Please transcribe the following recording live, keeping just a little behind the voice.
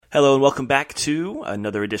Hello and welcome back to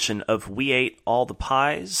another edition of We Ate All the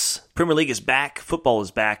Pies. Premier League is back. Football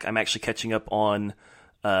is back. I'm actually catching up on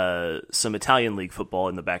some Italian league football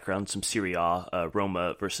in the background, some Serie A,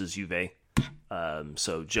 Roma versus Juve.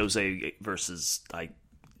 So Jose versus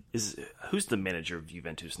who's the manager of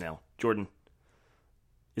Juventus now? Jordan?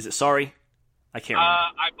 Is it Sarri? I can't remember.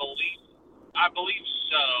 I believe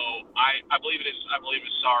so. I believe it is. I believe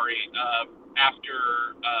it's Sarri. After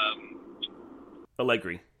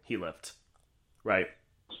Allegri. He left, right?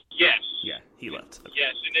 Yes. Yeah, he left. Okay.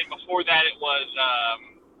 Yes, and then before that it was,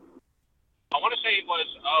 I want to say it was,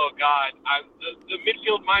 the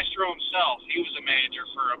midfield maestro himself. He was a manager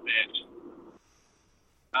for a bit.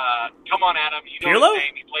 Come on, Adam. You know Pirlo? his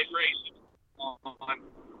name. He played for AC.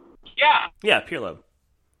 Yeah. Yeah, Pirlo.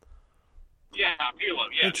 Yeah,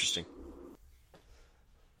 Pirlo, yes. Interesting.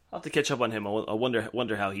 I'll have to catch up on him. I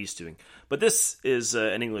wonder how he's doing. But this is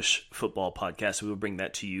an English football podcast. We will bring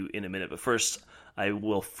that to you in a minute. But first, I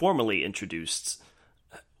will formally introduce...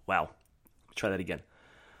 Wow. Try that again.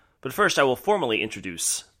 But first, I will formally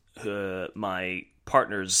introduce my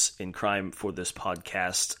partners in crime for this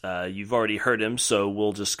podcast. You've already heard him, so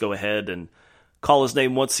we'll just go ahead and call his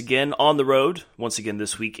name once again on the road. Once again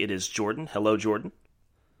this week, it is Jordan. Hello, Jordan.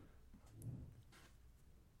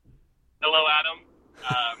 Hello, Adam.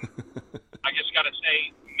 I just got to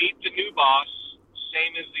say, meet the new boss,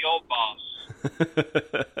 same as the old boss.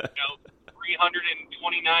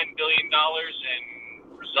 $329 billion and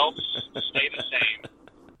results stay the same.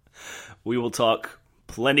 We will talk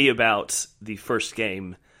plenty about the first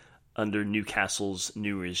game under Newcastle's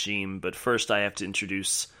new regime, but first I have to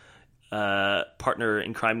introduce partner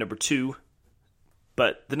in crime number 2.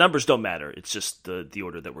 But the numbers don't matter. It's just the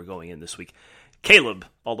order that we're going in this week. Caleb,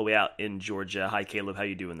 all the way out in Georgia. Hi, Caleb. How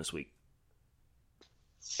you doing this week?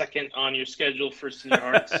 Second on your schedule for Senior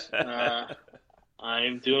Hearts.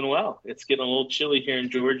 I'm doing well. It's getting a little chilly here in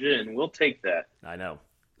Georgia, and we'll take that. I know.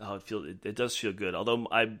 Oh, it does feel good. Although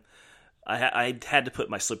I had to put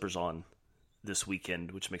my slippers on this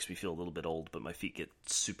weekend, which makes me feel a little bit old. But my feet get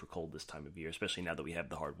super cold this time of year, especially now that we have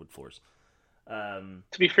the hardwood floors. To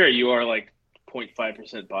be fair, you are like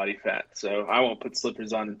 0.5% body fat, so I won't put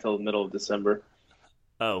slippers on until the middle of December.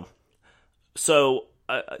 Oh, so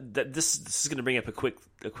this is going to bring up a quick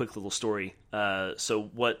little story.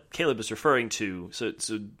 So what Caleb is referring to, so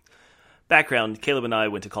background: Caleb and I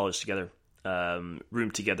went to college together,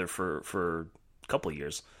 roomed together for a couple of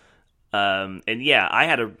years, and yeah,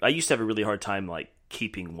 I used to have a really hard time like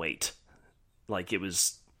keeping weight, like it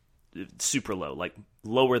was super low, like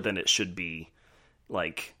lower than it should be,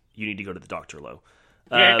 like you need to go to the doctor low.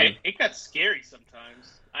 Yeah, it got scary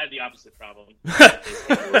sometimes. I had the opposite problem.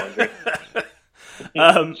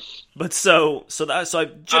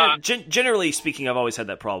 Generally speaking, I've always had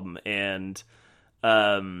that problem, and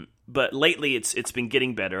but lately it's been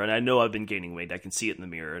getting better, and I know I've been gaining weight. I can see it in the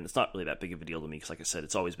mirror, and it's not really that big of a deal to me because, like I said,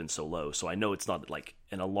 it's always been so low, so I know it's not like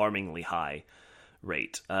an alarmingly high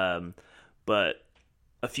rate. But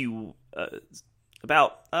a few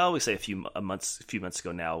months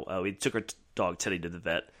ago now, we took our dog Teddy to the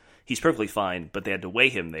vet. He's perfectly fine, but they had to weigh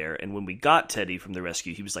him there. And when we got Teddy from the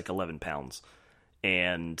rescue, he was like 11 pounds.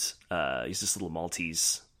 And he's this little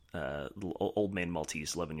Maltese, little old man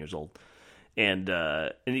Maltese, 11 years old. And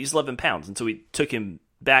he's 11 pounds. And so we took him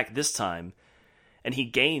back this time, and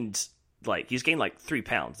he's gained like 3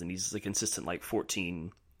 pounds. And he's a consistent like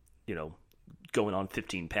 14, going on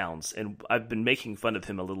 15 pounds. And I've been making fun of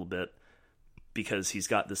him a little bit because he's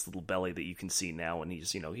got this little belly that you can see now. And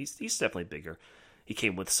he's definitely bigger. He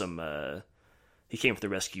came with the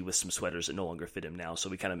rescue with some sweaters that no longer fit him now, so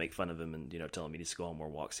we kind of make fun of him and tell him he needs to go on more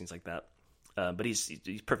walks, things like that. But he's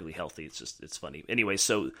perfectly healthy. It's funny. Anyway,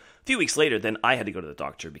 so a few weeks later, then I had to go to the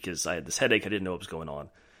doctor because I had this headache. I didn't know what was going on,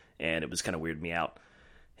 and it was kind of weirding me out.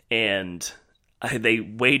 And they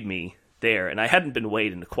weighed me there, and I hadn't been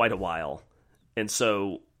weighed in quite a while, and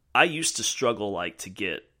so I used to struggle I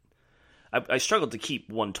struggled to keep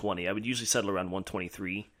 120. I would usually settle around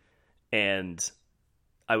 123, and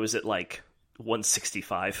I was at like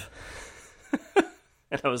 165.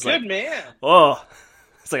 And I was Good man. Oh,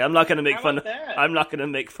 it's like I'm not going to make How fun about of that? I'm not going to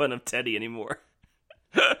make fun of Teddy anymore.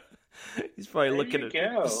 He's probably There looking you at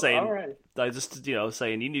go. saying All right. I just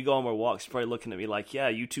saying you need to go on more walks. He's probably looking at me like, "Yeah,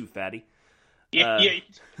 you too, fatty." Yeah.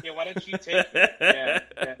 Why don't you take it? Yeah.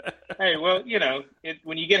 Hey, well,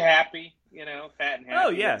 when you get happy, fat and happy. Oh,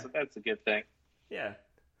 yeah. That's a good thing. Yeah.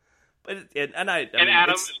 But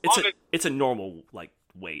Adam, it's a normal like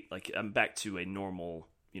weight. Like I'm back to a normal,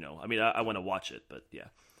 I want to watch it, but yeah.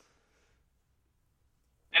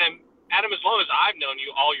 And Adam, as long as I've known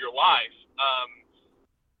you all your life,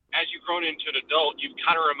 as you've grown into an adult, you've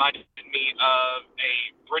kind of reminded me of a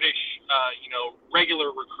British,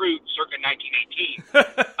 regular recruit circa 1918.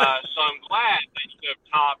 So I'm glad that you have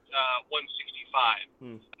topped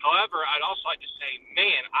 165. However, I'd also like to say,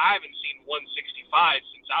 man, I haven't seen 165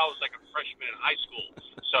 since I was like a freshman in high school.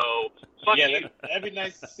 So fuck you. That'd be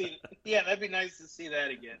nice to see. Yeah, that'd be nice to see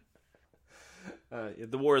that again.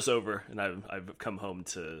 The war is over, and I've come home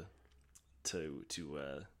to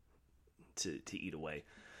eat away.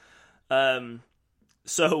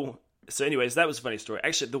 So anyways, that was a funny story.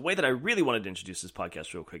 Actually, the way that I really wanted to introduce this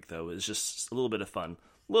podcast real quick, though, is just a little bit of fun,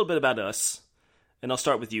 a little bit about us, and I'll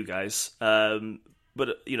start with you guys. But,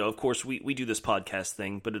 of course, we do this podcast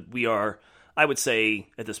thing, but we are, I would say,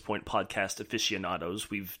 at this point, podcast aficionados.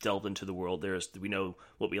 We've delved into the world. We know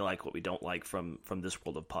what we like, what we don't like from this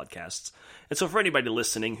world of podcasts. And so for anybody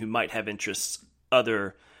listening who might have interests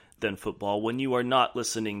other than football, when you are not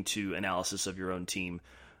listening to analysis of your own team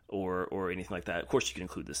or anything like that, of course you can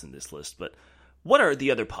include this in this list, but what are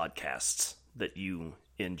the other podcasts that you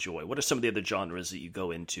enjoy? What are some of the other genres that you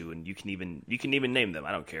go into? And you can even name them.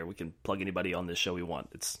 I don't care. We can plug anybody on this show we want.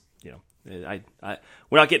 It's, we're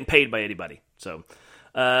not getting paid by anybody. So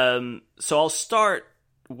I'll start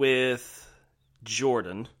with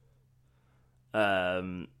Jordan.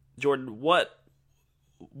 Jordan, what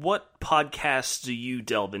podcasts do you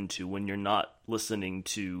delve into when you're not listening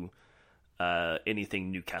to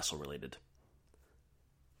anything Newcastle related?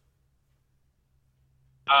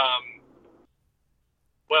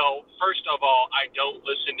 Well, first of all, I don't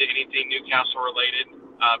listen to anything Newcastle related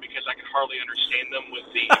because I can hardly understand them with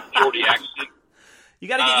the Geordie accent. You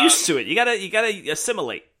got to get used to it. You got to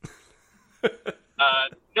assimilate.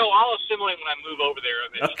 No, I'll assimilate when I move over there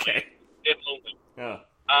eventually. Okay. If only. Oh.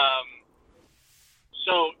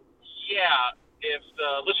 So, yeah, if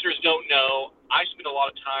the listeners don't know, I spend a lot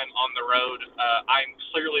of time on the road. I'm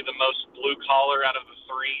clearly the most blue collar out of the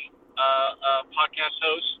three podcast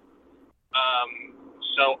hosts.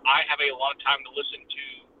 So I have a lot of time to listen to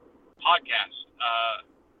podcasts.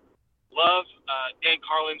 Love Dan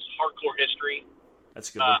Carlin's Hardcore History.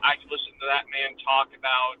 That's good. I could listen to that man talk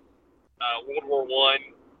about World War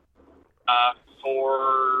I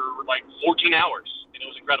for like 14 hours, and it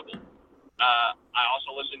was incredible. I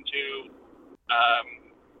also listened to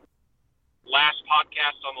Last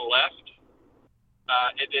Podcast on the Left.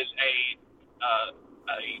 It is a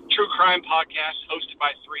true crime podcast hosted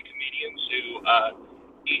by three comedians who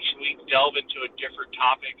each week delve into a different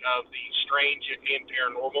topic of the strange and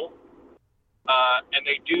paranormal. And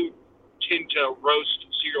they do tend to roast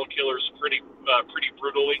serial killers pretty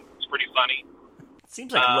brutally. It's pretty funny. It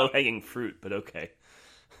seems like low-hanging fruit, but okay.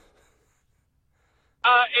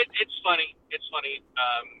 It's funny. It's funny.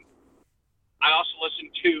 I also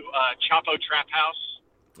listen to Chapo Trap House.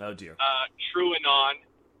 Oh, dear. True Anon,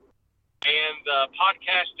 and the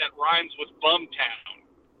podcast that rhymes with Bumtown.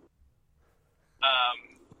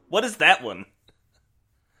 What is that one?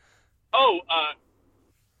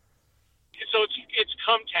 So it's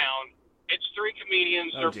Cumtown. It's three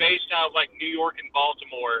comedians. They're based out of like New York and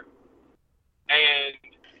Baltimore, and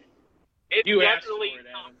it's definitely.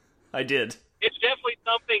 I did. It's definitely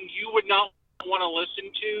something you would not want to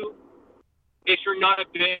listen to if you're not a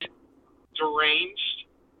bit deranged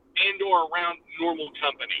and or around normal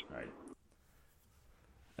company. All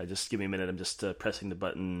right. Just give me a minute. I'm just pressing the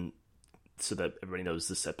button so that everybody knows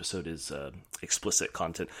this episode is explicit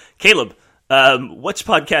content. Caleb, which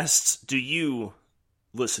podcasts do you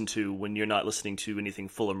listen to when you're not listening to anything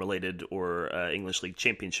Fulham related or English League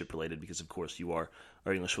Championship related? Because, of course, you are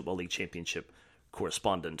our English Football League Championship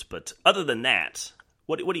correspondent. But other than that,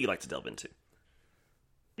 what do you like to delve into?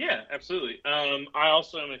 Yeah, absolutely. I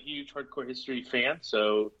also am a huge Hardcore History fan,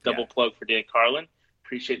 so double plug for Dan Carlin.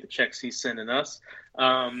 Appreciate the checks he's sending us.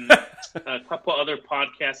 A couple other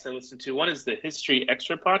podcasts I listen to. One is the History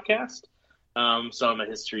Extra podcast. So I'm a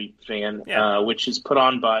history fan, which is put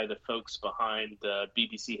on by the folks behind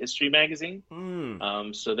BBC History Magazine.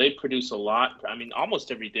 So they produce a lot. I mean,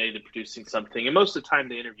 almost every day they're producing something. And most of the time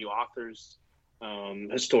they interview authors,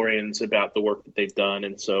 historians about the work that they've done.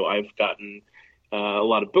 And so I've gotten a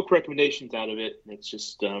lot of book recommendations out of it. It's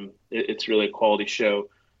just, it's really a quality show.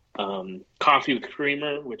 Coffee with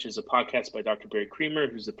Creamer, which is a podcast by Dr. Barry Creamer,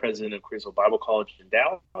 who's the president of Criswell Bible College in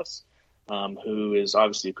Dallas. Who is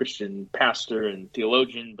obviously a Christian pastor and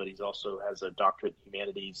theologian, but he's also has a doctorate in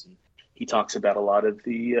humanities, and he talks about a lot of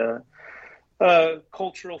the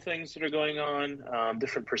cultural things that are going on,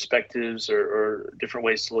 different perspectives or different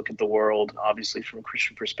ways to look at the world, obviously from a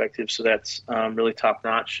Christian perspective. So that's really top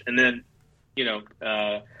notch. And then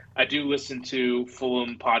I do listen to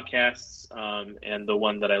Fulham podcasts, and the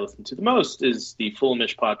one that I listen to the most is the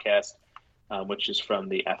Fulhamish podcast, which is from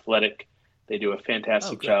The Athletic. They do a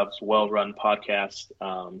fantastic job. It's a well-run podcast.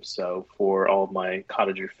 So for all of my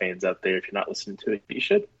Cottager fans out there, if you're not listening to it, you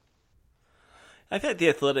should. I think The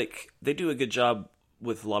Athletic, they do a good job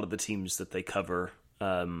with a lot of the teams that they cover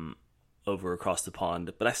over across the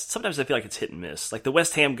pond. But sometimes I feel like it's hit and miss. Like the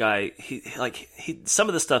West Ham guy, he some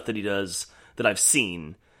of the stuff that he does that I've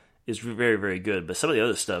seen is very, very good. But some of the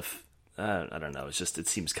other stuff, I don't know. It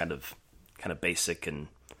seems kind of basic and,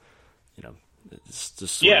 it's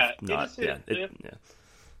just sort of not.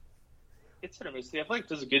 It's hit or miss. The Athletic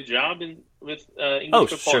does a good job with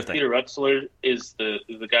English football. Sure Peter Rutzler is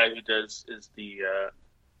the guy who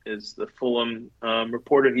is the Fulham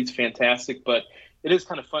reporter. He's fantastic, but it is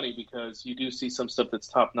kind of funny because you do see some stuff that's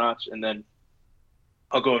top notch, and then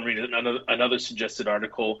I'll go and read another suggested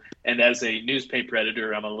article. And as a newspaper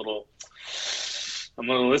editor, I'm a little.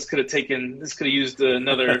 This could have used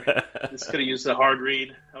a hard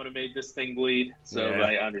read. I would have made this thing bleed. So yeah.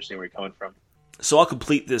 I understand where you're coming from. So I'll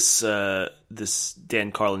complete this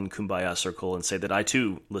Dan Carlin Kumbaya circle and say that I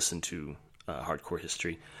too listen to Hardcore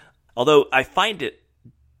History. Although I find it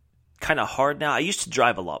kind of hard now. I used to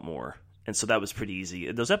drive a lot more, and so that was pretty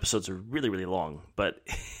easy. Those episodes are really, really long, but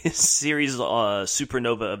his series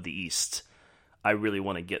Supernova of the East, I really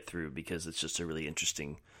want to get through because it's just a really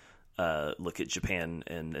interesting look at Japan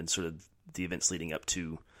and sort of the events leading up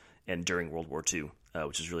to and during World War II,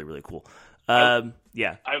 which is really, really cool.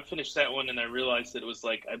 Yeah. I finished that one and I realized that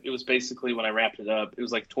it was basically when I wrapped it up, it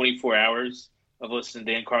was like 24 hours of listening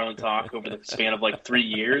to Dan Carlin talk over the span of like 3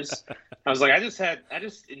 years. I was like, I just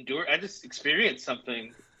experienced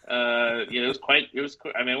something. I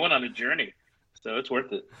went on a journey, so it's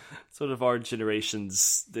worth it. Sort of our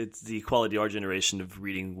generation's, it's the quality of our generation of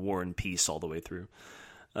reading War and Peace all the way through.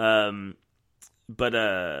 So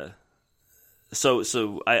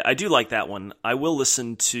I do like that one. I will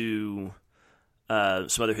listen to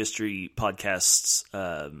some other history podcasts.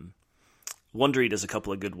 Wondery does a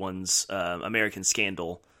couple of good ones. American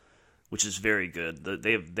Scandal, which is very good.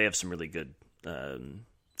 They have some really good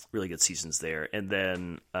seasons there. And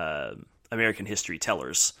then American History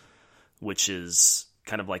Tellers, which is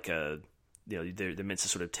kind of like they're meant to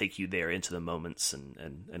sort of take you there into the moments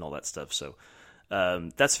and all that stuff. So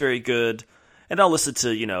that's very good. And I'll listen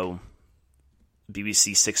to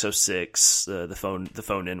BBC 606, the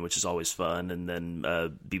phone in, which is always fun, and then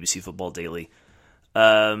BBC Football Daily.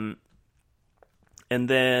 And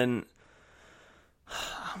then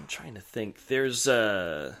I'm trying to think. There's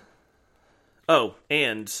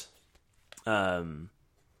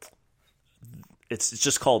it's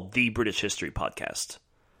just called The British History Podcast,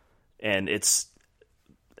 and it's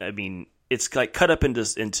like cut up into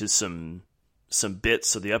some bits,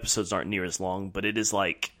 so the episodes aren't near as long, but it is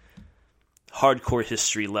like hardcore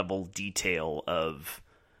history level detail of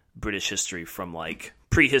British history from like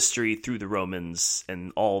prehistory through the Romans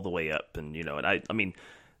and all the way up. And, and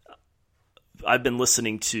I've been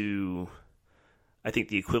listening to, I think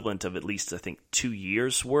the equivalent of at least, 2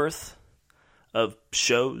 years worth of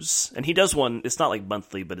shows. And he does one, it's not like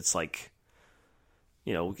monthly, but it's like,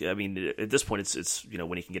 at this point it's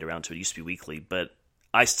when he can get around to it. It used to be weekly, but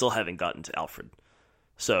I still haven't gotten to Alfred.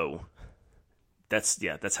 So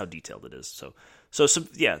that's how detailed it is. So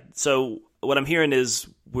what I'm hearing is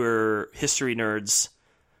we're history nerds,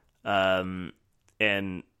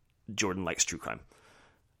 and Jordan likes true crime,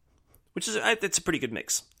 which is it's a pretty good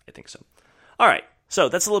mix. I think so. All right, so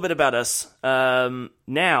that's a little bit about us.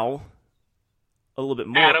 Now, a little bit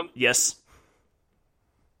more. Adam? Yes.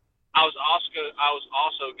 I was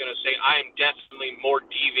also going to say I am definitely more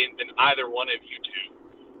deviant than either one of you two.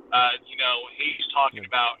 He's talking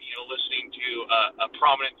about, listening to a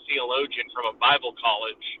prominent theologian from a Bible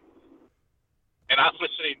college. And I'm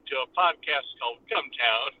listening to a podcast called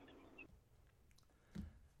Gumtown.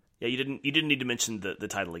 Yeah, you didn't need to mention the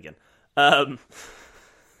title again.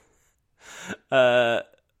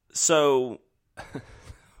 So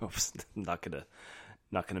I'm not gonna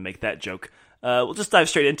make that joke. We'll just dive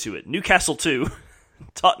straight into it. Newcastle 2,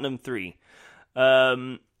 Tottenham 3.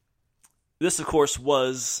 This, of course,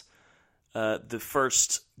 was the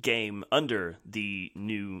first game under the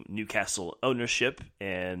new Newcastle ownership,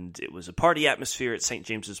 and it was a party atmosphere at St.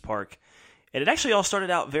 James's Park. And it actually all started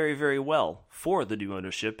out very, very well for the new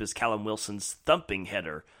ownership, as Callum Wilson's thumping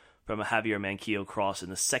header from a Javier Manquillo cross in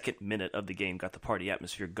the second minute of the game got the party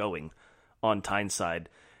atmosphere going on Tyneside.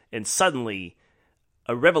 And suddenly,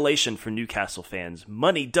 a revelation for Newcastle fans.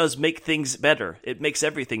 Money does make things better. It makes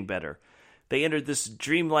everything better. They entered this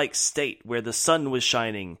dreamlike state where the sun was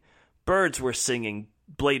shining, Birds were singing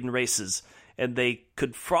Bladen races, and they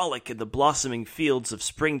could frolic in the blossoming fields of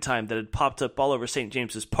springtime that had popped up all over St.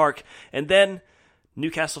 James's Park. And then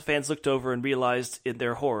Newcastle fans looked over and realized in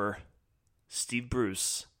their horror, Steve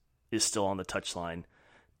Bruce is still on the touchline.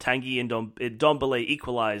 Tanguy Ndombele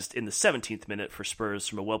equalized in the 17th minute for Spurs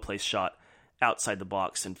from a well-placed shot outside the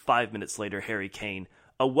box, and 5 minutes later, Harry Kane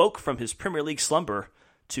awoke from his Premier League slumber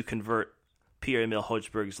to convert Pierre-Emile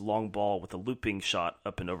Højbjerg's long ball with a looping shot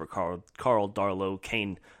up and over Carl Darlow.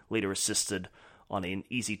 Kane later assisted on an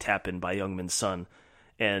easy tap-in by Youngmin's Son,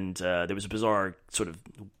 and there was a bizarre sort of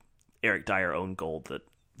Eric Dyer own goal that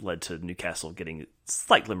led to Newcastle getting a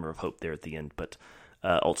slight glimmer of hope there at the end, but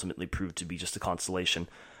ultimately proved to be just a consolation.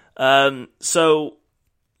 So,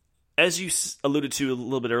 as you alluded to a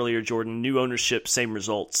little bit earlier, Jordan, new ownership, same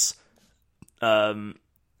results. And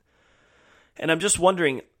I'm just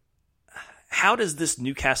wondering, how does this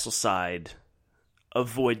Newcastle side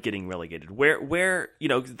avoid getting relegated? Where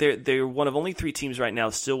they're one of only 3 teams right now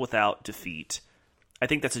still without defeat. I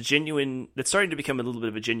think that's starting to become a little bit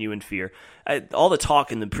of a genuine fear. All the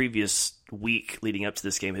talk in the previous week leading up to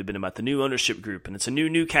this game had been about the new ownership group, and it's a new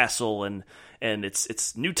Newcastle, and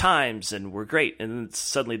it's new times, and we're great. And then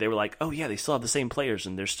suddenly they were like, oh yeah, they still have the same players,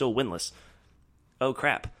 and they're still winless. Oh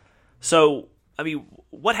crap. So, I mean,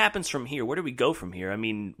 what happens from here? Where do we go from here? I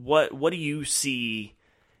mean, what do you see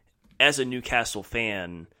as a Newcastle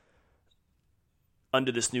fan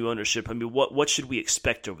under this new ownership? I mean, what should we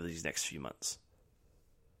expect over these next few months?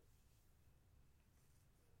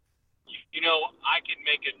 I could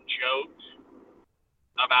make a joke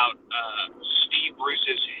about Steve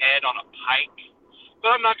Bruce's head on a pike, but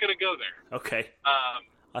I'm not going to go there. Okay.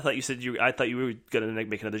 I thought you were going to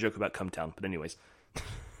make another joke about Cumtown, but anyways.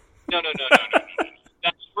 No.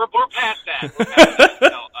 We're past that.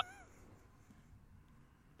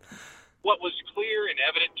 What was clear and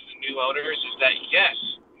evident to the new owners is that, yes,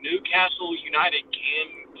 Newcastle United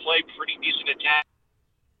can play pretty decent attack.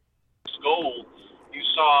 Goal, you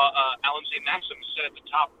saw Alan St. Maxim sit at the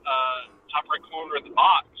top right corner of the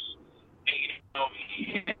box, and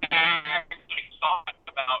he actually thought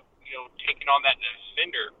about taking on that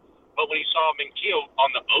defender. But when he saw Minkio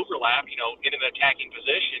on the overlap, in an attacking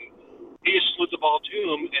position, he just slid the ball to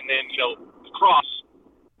him, and then across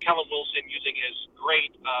Callum Wilson using his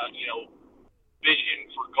great vision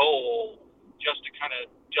for goal just to kind of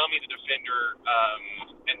dummy the defender,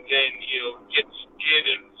 and then get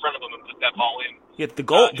in front of him and put that ball in. Yeah, the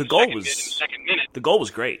goal was second minute. The goal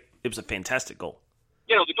was great. It was a fantastic goal.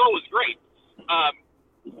 The goal was great.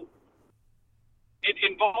 It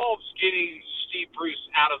involves getting Steve Bruce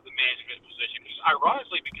out of the management position. He's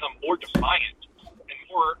ironically become more defiant and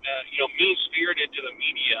more mean-spirited to the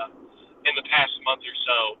media in the past month or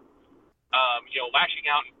so. Lashing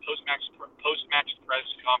out in post-match press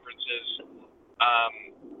conferences.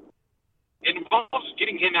 It involves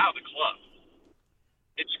getting him out of the club.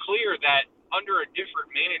 It's clear that under a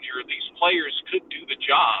different manager, these players could do the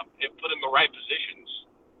job if put in the right positions,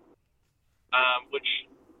 which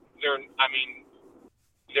they're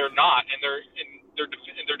not, and their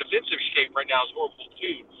defensive shape right now is horrible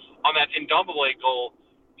too. On that Ndombele goal,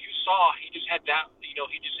 you saw he just had that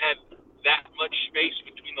much space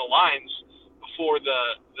between the lines before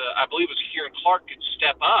the I believe it was Kieran Clark could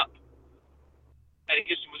step up, and he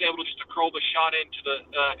just was able to curl the shot into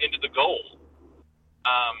the goal.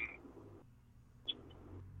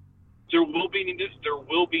 There will be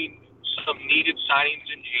some needed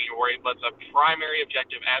signings in January, but the primary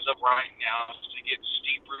objective as of right now is to get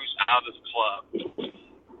Steve Bruce out of the club.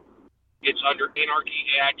 It's under anarchy,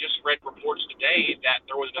 and I just read reports today that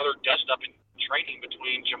there was another dust-up in training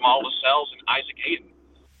between Jamal Lascelles and Isaac Hayden,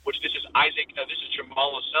 which this is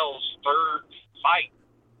Jamal Lascelles' third fight,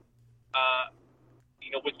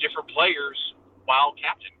 with different players while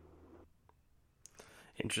captain.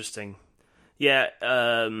 Interesting. Yeah,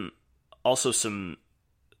 also some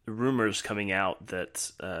rumors coming out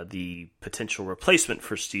that the potential replacement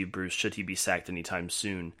for Steve Bruce, should he be sacked anytime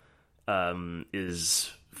soon,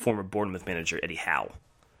 is former Bournemouth manager Eddie Howe,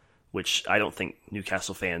 which I don't think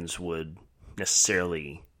Newcastle fans would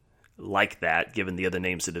necessarily like that, given the other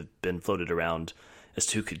names that have been floated around as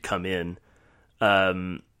to who could come in.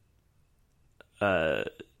 Caleb,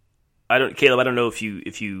 I don't know if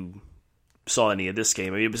you saw any of this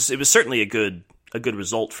game. I mean, it was certainly a good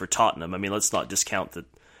result for Tottenham. I mean, let's not discount that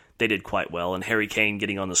they did quite well, and Harry Kane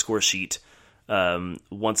getting on the score sheet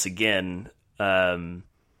once again. I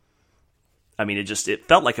mean, it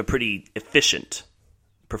felt like a pretty efficient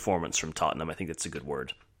performance from Tottenham. I think that's a good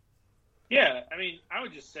word. Yeah, I mean, I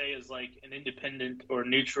would just say as like an independent or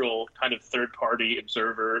neutral kind of third-party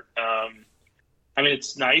observer, I mean,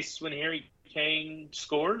 it's nice when Harry Kane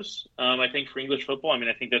scores. I think for English football, I mean,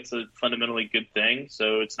 I think that's a fundamentally good thing.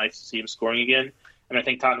 So it's nice to see him scoring again. And I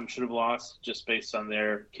think Tottenham should have lost just based on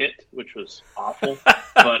their kit, which was awful.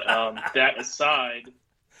 But that aside,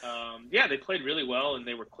 yeah, they played really well and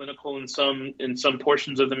they were clinical in some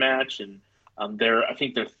portions of the match. And I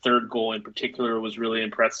think their third goal in particular was really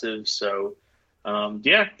impressive. So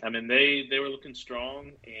yeah, I mean, they were looking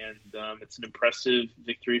strong, and it's an impressive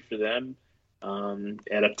victory for them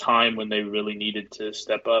at a time when they really needed to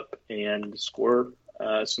step up and score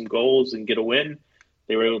some goals and get a win.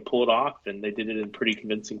 They were able to pull it off, and they did it in pretty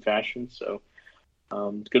convincing fashion. So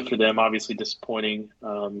good for them. Obviously disappointing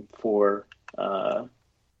for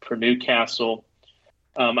Newcastle.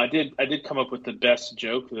 I did come up with the best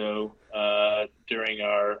joke though during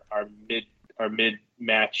our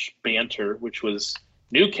mid-match banter, which was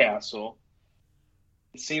Newcastle.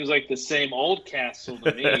 It seems like the same old castle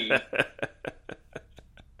to me.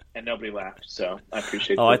 And nobody laughed, so I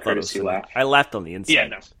appreciate the courtesy laugh. I laughed on the inside. Yeah,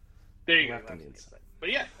 no. There you go.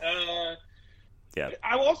 But yeah, yeah.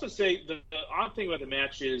 I will also say the odd thing about the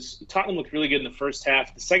match is Tottenham looked really good in the first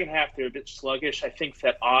half. The second half, they were a bit sluggish. I think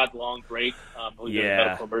that odd long break, with the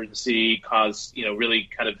medical emergency, caused really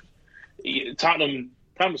kind of Tottenham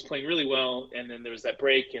was playing really well, and then there was that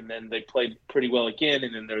break, and then they played pretty well again,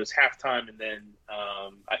 and then there was halftime, and then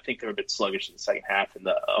I think they were a bit sluggish in the second half, and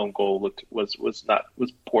the own goal was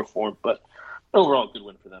poor form, but overall good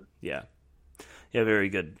win for them. Yeah, very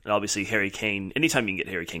good. And obviously, Harry Kane. Anytime you can get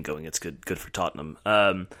Harry Kane going, it's good for Tottenham.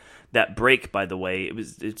 That break, by the way,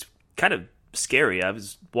 it's kind of scary. I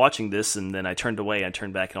was watching this, and then I turned away, I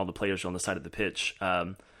turned back, and all the players were on the side of the pitch.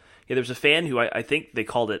 There was a fan who I think they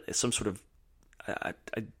called it some sort of I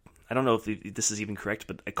don't know if this is even correct,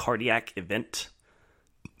 but a cardiac event.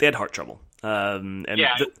 They had heart trouble, and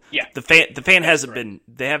the fan hasn't been.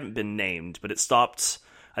 They haven't been named, but it stopped.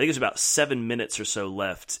 I think it was about 7 minutes or so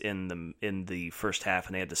left in the first half,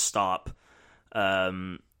 and they had to stop.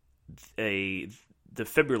 The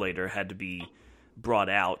defibrillator had to be brought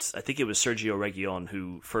out. I think it was Sergio Reguilon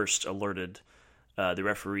who first alerted the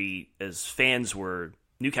referee, as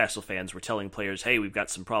Newcastle fans were telling players, "Hey, we've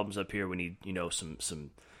got some problems up here. We need,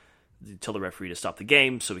 some tell the referee to stop the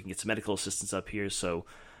game so we can get some medical assistance up here." So,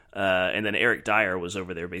 and then Eric Dyer was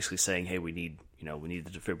over there basically saying, "Hey, we need the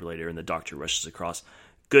defibrillator," and the doctor rushes across.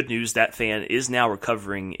 Good news, that fan is now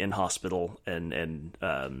recovering in hospital, and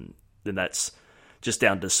then that's just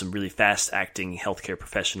down to some really fast-acting healthcare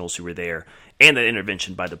professionals who were there, and that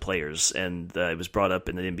intervention by the players. And it was brought up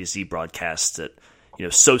in the NBC broadcast that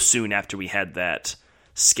so soon after we had that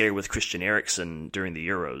scare with Christian Eriksen during the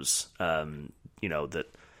Euros,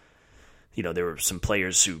 there were some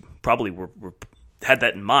players who probably had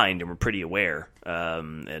that in mind and were pretty aware,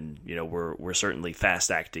 and we're certainly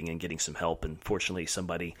fast acting and getting some help. And fortunately,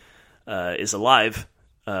 somebody is alive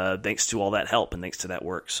thanks to all that help and thanks to that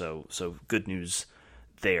work. So good news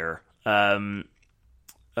there. Jordan,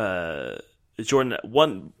 I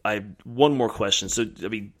have one more question. So I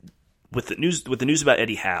mean, with the news about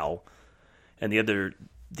Eddie Howe and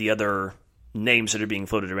the other names that are being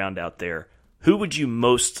floated around out there, who would you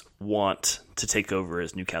most want to take over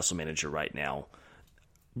as Newcastle manager right now,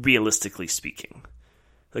 realistically speaking?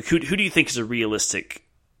 Like, who do you think is a realistic,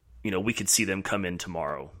 we could see them come in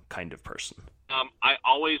tomorrow kind of person? I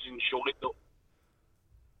always enjoyed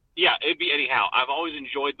it'd be Eddie Howe. I've always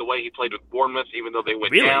enjoyed the way he played with Bournemouth, even though they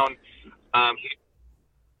went down. Okay.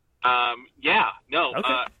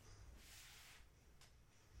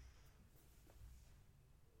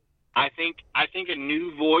 I think a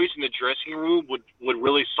new voice in the dressing room would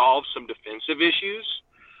really solve some defensive issues.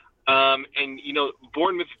 And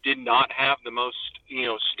Bournemouth did not have the most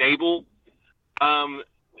stable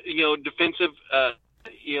defensive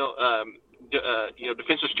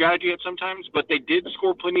defensive strategy at sometimes, but they did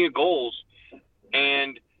score plenty of goals.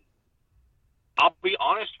 And I'll be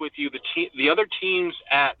honest with you, the other teams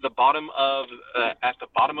at the bottom of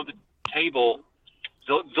the table,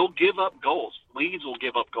 they'll give up goals. Leeds will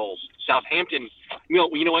give up goals. Southampton,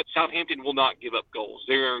 you know what? Southampton will not give up goals.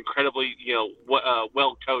 They're incredibly,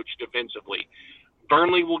 well coached defensively.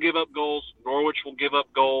 Burnley will give up goals. Norwich will give up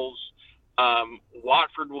goals.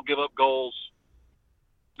 Watford will give up goals.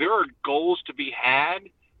 There are goals to be had.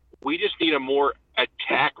 We just need a more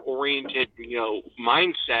attack-oriented,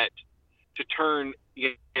 mindset to turn,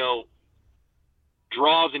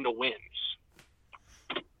 draws into wins.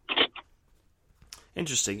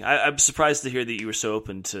 Interesting. I'm surprised to hear that you were so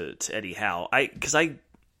open to Eddie Howe. Because I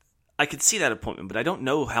could see that appointment, but I don't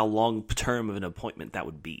know how long term of an appointment that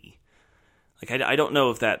would be. Like, I don't know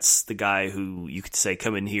if that's the guy who you could say,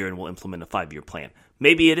 come in here and we'll implement a 5-year plan.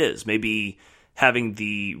 Maybe it is. Maybe having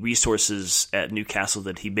the resources at Newcastle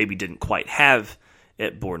that he maybe didn't quite have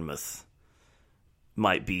at Bournemouth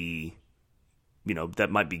might be, that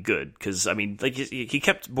might be good. Because, I mean, like he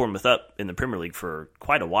kept Bournemouth up in the Premier League for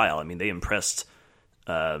quite a while. I mean, they impressed,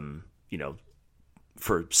 for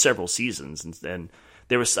several seasons. And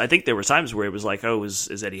I think there were times where it was like, oh,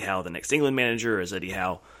 is Eddie Howe the next England manager? Or is Eddie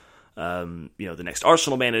Howe, the next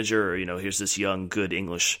Arsenal manager? Or, here's this young, good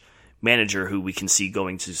English manager who we can see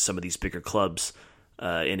going to some of these bigger clubs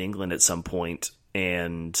in England at some point.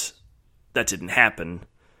 And that didn't happen.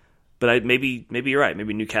 But maybe you're right.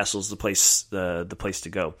 Maybe Newcastle's the place to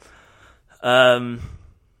go.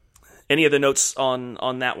 Any other notes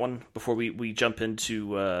on that one before we jump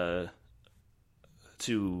into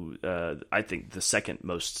I think the second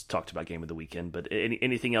most talked about game of the weekend? But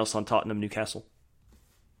anything else on Tottenham Newcastle?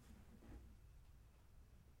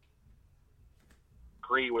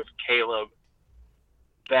 Agree with Caleb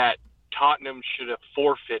that Tottenham should have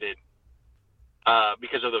forfeited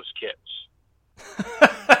because of those kits.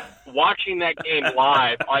 Watching that game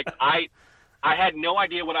live, like I had no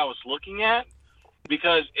idea what I was looking at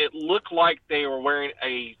because it looked like they were wearing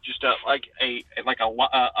a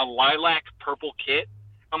lilac purple kit.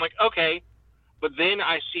 I'm like, okay, but then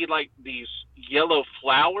I see like these yellow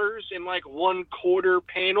flowers in like one quarter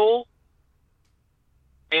panel,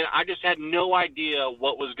 and I just had no idea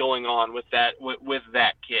what was going on with that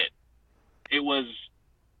kit. It was.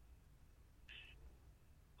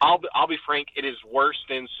 I'll be frank, it is worse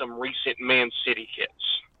than some recent Man City kits.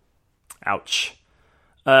 Ouch.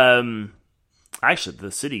 Actually,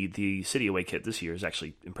 the City away kit this year is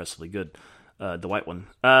actually impressively good. The white one.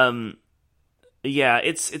 Yeah,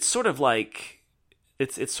 it's sort of like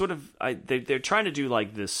they're trying to do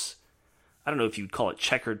like this. I don't know if you'd call it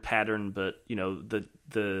checkered pattern, but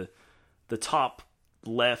the top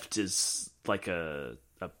left is like a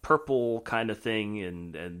purple kind of thing,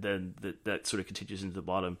 and then that sort of continues into the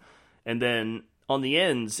bottom. And then on the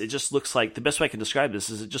ends, it just looks like, the best way I can describe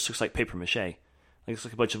this is it just looks like paper mache. Like it's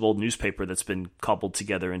like a bunch of old newspaper that's been cobbled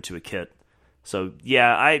together into a kit. So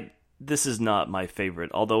yeah, this is not my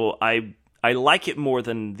favorite, although I like it more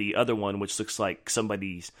than the other one, which looks like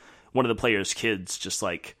one of the players' kids just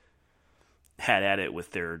like had at it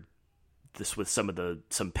with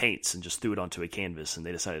some paints and just threw it onto a canvas, and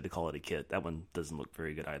they decided to call it a kit. That one doesn't look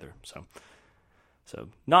very good either. So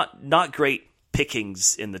not great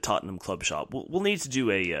pickings in the Tottenham club shop. We'll need to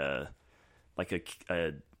do a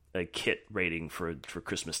kit rating for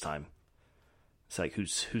Christmas time. It's like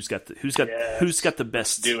who's got the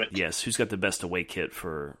best? Do it. Yes, who's got the best away kit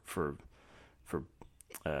for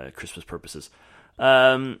Christmas purposes.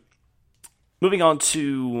 Moving on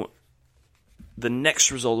to the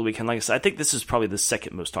next result of the weekend. Like I said, I think this is probably the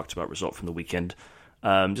second most talked about result from the weekend,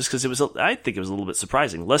 just because I think it was a little bit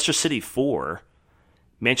surprising. Leicester City 4,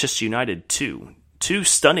 Manchester United 2. Two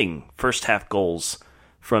stunning first half goals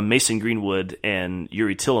from Mason Greenwood and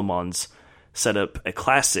Yuri Tillemans set up a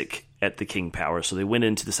classic at the King Power, so they went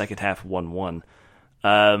into the second half 1-1.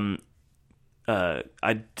 I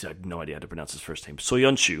have no idea how to pronounce his first name.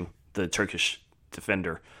 Soyuncu, the Turkish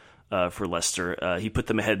defender for Leicester, he put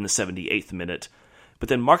them ahead in the 78th minute. But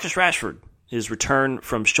then Marcus Rashford, his return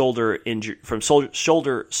from shoulder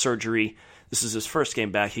surgery, this is his first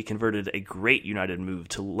game back. He converted a great United move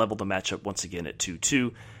to level the matchup once again at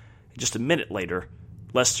 2-2. Just a minute later,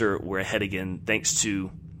 Leicester were ahead again thanks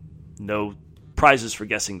to, no prizes for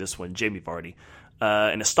guessing this one, Jamie Vardy,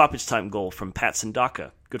 and a stoppage time goal from Patson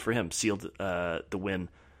Daka. Good for him, sealed the win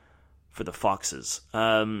for the Foxes.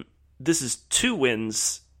 This is 2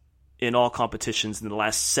 wins in all competitions in the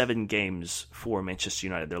last 7 games for Manchester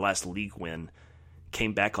United. Their last league win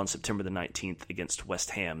came back on September the 19th against West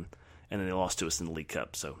Ham, and then they lost to us in the League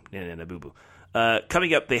Cup, so boo-boo.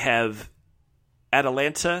 Coming up, they have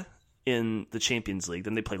Atalanta in the Champions League.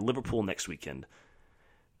 Then they play Liverpool next weekend.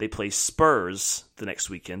 They play Spurs the next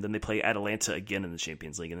weekend. Then they play Atalanta again in the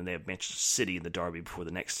Champions League. And then they have Manchester City in the derby before the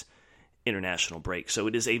next international break. So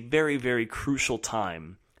it is a very, very crucial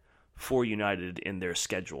time for United in their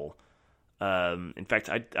schedule. In fact,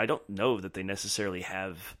 I don't know that they necessarily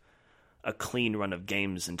have a clean run of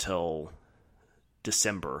games until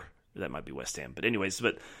December. That might be West Ham. But anyways,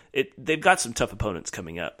 they've got some tough opponents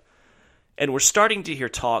coming up. And we're starting to hear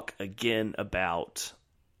talk again about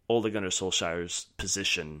Ole Gunnar Solskjaer's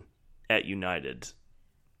position at United.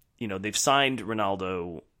 They've signed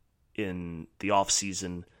Ronaldo in the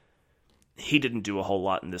offseason. He didn't do a whole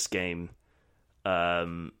lot in this game.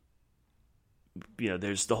 There's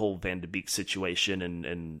the whole Van de Beek situation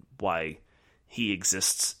and why he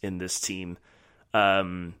exists in this team.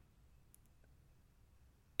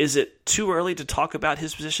 is it too early to talk about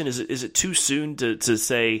his position? Is it too soon to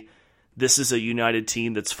say this is a United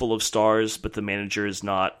team that's full of stars, but the manager is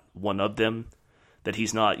not one of them? That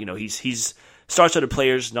he's not, he's star-studded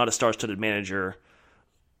players, not a star-studded manager,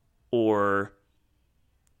 or,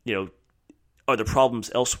 are the problems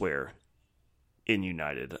elsewhere in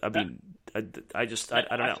United? I mean, I don't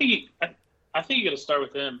know. I think you got to start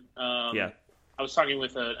with him. Yeah. I was talking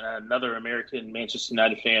with another American Manchester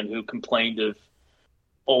United fan who complained of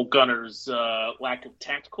Ole Gunnar's lack of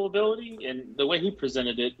tactical ability, and the way he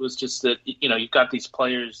presented it was just that you've got these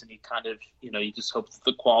players, and you kind of you just hope that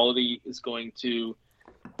the quality is going to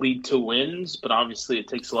lead to wins, but obviously it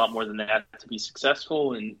takes a lot more than that to be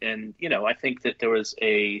successful. And I think that there was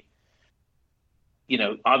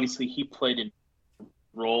obviously he played a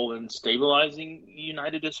role in stabilizing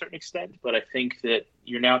United to a certain extent, but I think that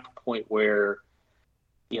you're now at the point where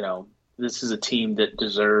this is a team that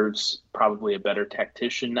deserves probably a better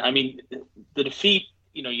tactician. I mean, the defeat,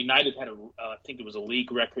 United had I think it was a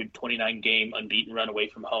league record 29-game unbeaten run away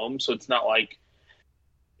from home. So it's not like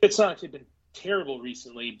they've been terrible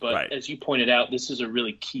recently, but right. As you pointed out, this is a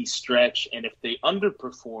really key stretch. And if they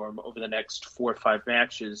underperform over the next 4 or 5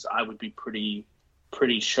 matches, I would be pretty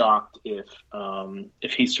shocked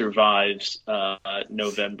if he survives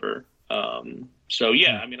November. So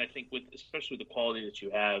yeah, I mean, I think especially with the quality that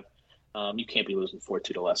you have, you can't be losing 4-2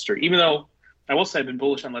 to Leicester, even though I will say I've been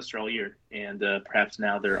bullish on Leicester all year, and perhaps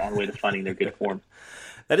now they're on the way to finding their good form.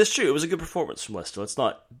 That is true. It was a good performance from Leicester. Let's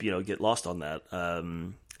not get lost on that.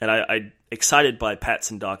 And I'm excited by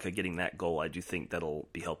Patson Daka getting that goal. I do think that'll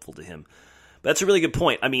be helpful to him. But that's a really good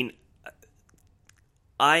point. I mean,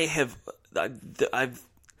 I've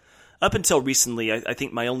up until recently, I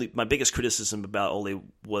think my biggest criticism about Ole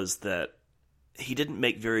was that he didn't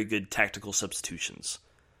make very good tactical substitutions,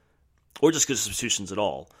 or just good substitutions at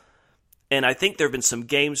all. And I think there have been some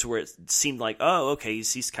games where it seemed like, oh, okay,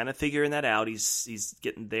 he's kind of figuring that out. He's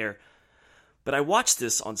getting there. But I watched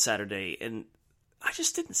this on Saturday, and I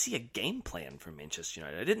just didn't see a game plan for Manchester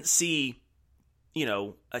United. I didn't see,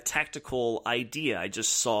 a tactical idea. I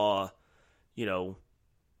just saw,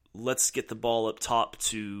 let's get the ball up top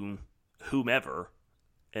to whomever,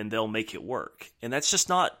 and they'll make it work. And that's just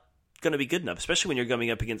not going to be good enough, especially when you're going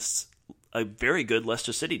up against a very good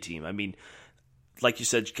Leicester City team. I mean, like you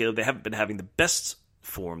said, Caleb, they haven't been having the best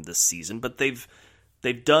form this season, but they've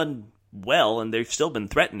done well, and they've still been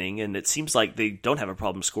threatening, and it seems like they don't have a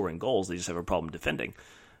problem scoring goals. They just have a problem defending.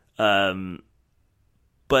 But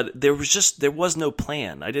there was no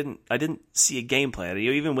plan. I didn't see a game plan.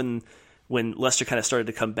 Even when Leicester kind of started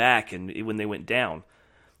to come back and when they went down.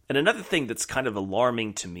 And another thing that's kind of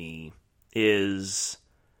alarming to me is,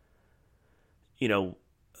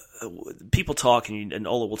 people talk, and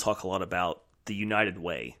Ola will talk a lot about the United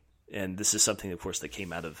way. And this is something, of course, that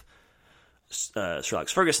came out of Sir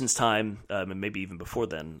Alex Ferguson's time, and maybe even before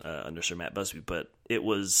then under Sir Matt Busby. But it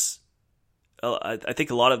was, I think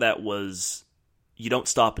a lot of that was, you don't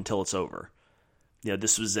stop until it's over.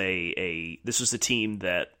 This was a team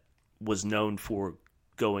that was known for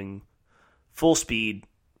going full speed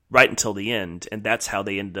right until the end, and that's how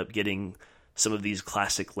they ended up getting some of these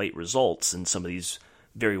classic late results and some of these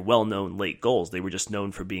very well-known late goals. They were just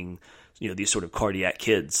known for being, these sort of cardiac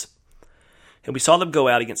kids. And we saw them go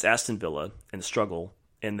out against Aston Villa and struggle,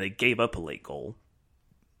 and they gave up a late goal.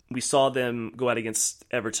 We saw them go out against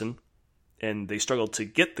Everton, and they struggled to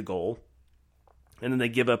get the goal, and then they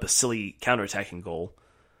give up a silly counterattacking goal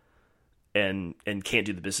and can't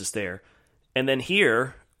do the business there. And then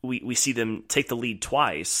here, we see them take the lead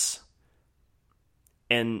twice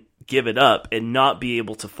and give it up and not be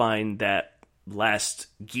able to find that last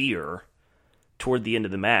gear toward the end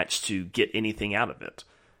of the match to get anything out of it.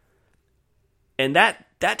 And that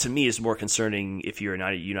to me is more concerning if you're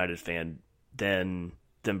a United fan than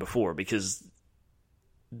before, because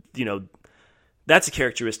that's a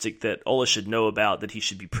characteristic that Ola should know about, that he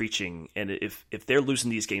should be preaching. And if they're losing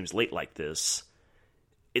these games late like this,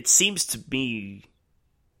 it seems to me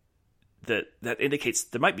that indicates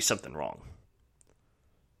there might be something wrong.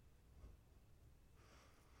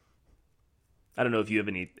 I don't know if you have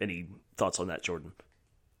any thoughts on that, Jordan.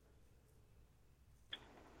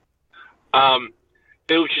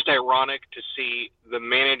 It was just ironic to see the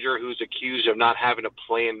manager who's accused of not having a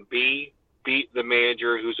plan B beat the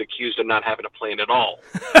manager who's accused of not having a plan at all.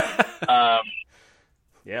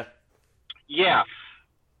 Yeah. Yeah,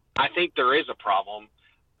 I think there is a problem.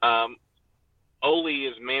 Ole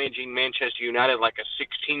is managing Manchester United like a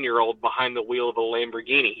 16-year-old behind the wheel of a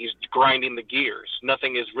Lamborghini. He's grinding the gears.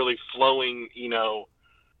 Nothing is really flowing,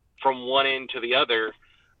 from one end to the other.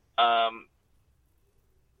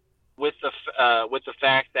 With with the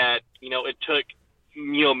fact that, it took,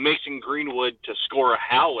 Mason Greenwood to score a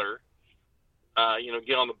howler,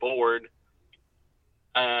 get on the board.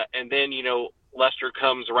 And then, Leicester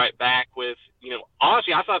comes right back with,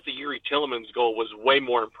 honestly, I thought the Yuri Tillemans goal was way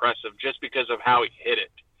more impressive just because of how he hit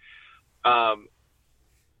it.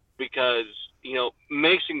 Because,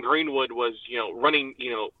 Mason Greenwood was, running,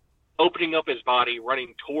 opening up his body,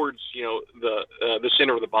 running towards, the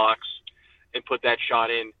center of the box and put that shot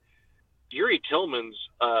in. Yuri Tillemans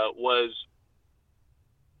was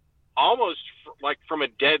almost like from a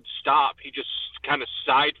dead stop. He just kind of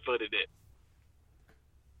side-footed it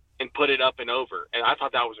and put it up and over. And I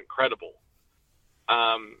thought that was incredible.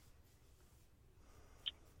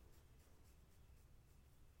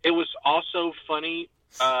 It was also funny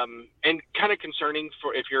and kind of concerning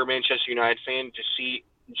for if you're a Manchester United fan to see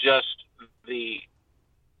just the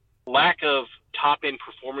lack of top-end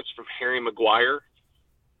performance from Harry Maguire,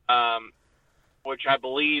 which I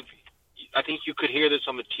think you could hear this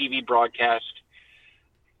on the TV broadcast.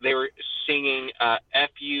 They were singing, F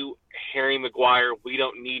you, Harry Maguire, we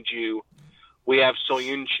don't need you. We have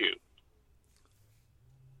Soyuncu.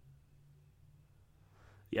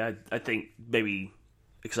 Yeah, I think maybe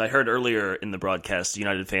because I heard earlier in the broadcast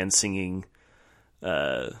United fans singing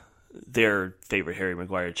their favorite Harry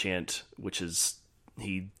Maguire chant, which is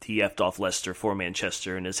he effed off Leicester for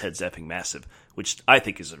Manchester and his head's effing massive, which I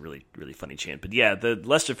think is a really, really funny chant. But yeah, the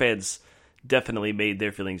Leicester fans definitely made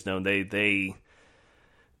their feelings known.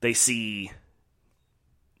 They see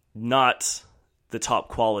not the top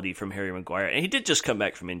quality from Harry Maguire, and he did just come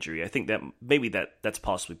back from injury. I think that maybe that's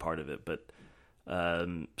possibly part of it, but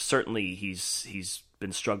certainly he's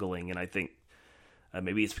been struggling, and I think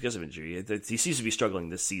maybe it's because of injury. He seems to be struggling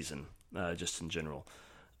this season, just in general.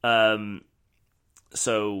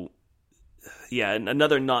 So, yeah,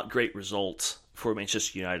 another not great result for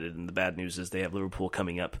Manchester United, and the bad news is they have Liverpool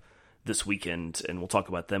coming up this weekend, and we'll talk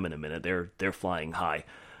about them in a minute. They're flying high.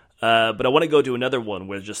 But I want to go to another one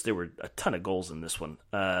where there were a ton of goals in this one.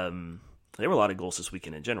 There were a lot of goals this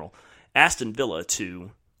weekend in general. Aston Villa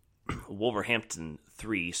 2, Wolverhampton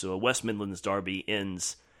 3. So a West Midlands derby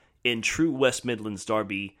ends in true West Midlands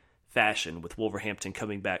derby fashion, with Wolverhampton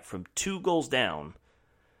coming back from 2 goals down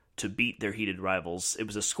to beat their heated rivals. It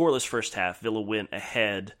was a scoreless first half. Villa went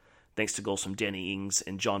ahead thanks to goals from Danny Ings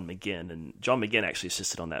and John McGinn. And John McGinn actually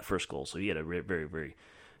assisted on that first goal, so he had a very, very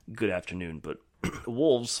good afternoon. But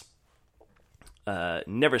Wolves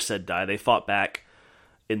never said die. They fought back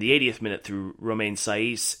in the 80th minute through Romain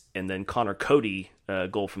Saiss and then Connor Cody,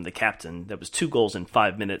 goal from the captain. That was 2 goals in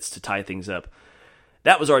 5 minutes to tie things up.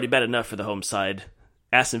 That was already bad enough for the home side.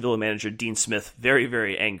 Aston Villa manager Dean Smith, very,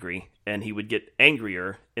 very angry, and he would get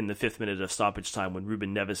angrier in the 5th minute of stoppage time when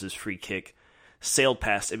Ruben Neves' free kick sailed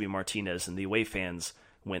past Emi Martinez, and the away fans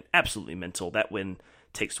went absolutely mental. That win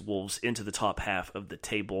takes Wolves into the top half of the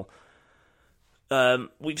table.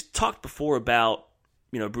 We've talked before about,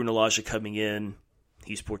 Bruno Lage coming in.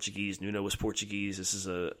 He's Portuguese. Nuno was Portuguese. This is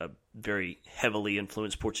a very heavily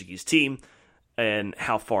influenced Portuguese team, and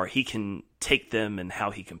how far he can take them and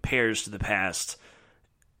how he compares to the past.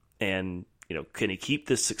 And, can he keep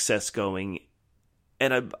this success going?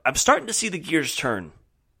 And I'm starting to see the gears turn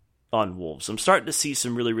on Wolves. I'm starting to see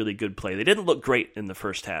some really, really good play. They didn't look great in the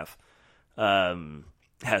first half,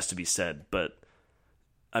 has to be said. But,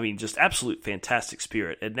 just absolute fantastic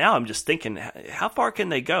spirit. And now I'm just thinking, how far can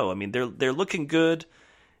they go? They're looking good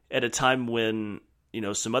at a time when,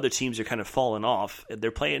 some other teams are kind of falling off. And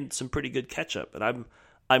they're playing some pretty good catch-up. And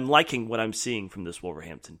I'm liking what I'm seeing from this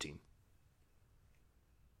Wolverhampton team.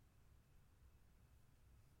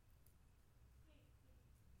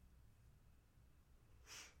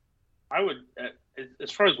 I would,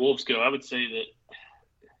 as far as Wolves go, I would say that,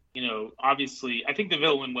 obviously, I think the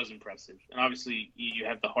Villa win was impressive. And obviously, you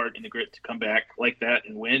have the heart and the grit to come back like that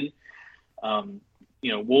and win.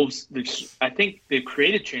 Wolves, I think they've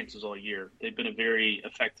created chances all year. They've been a very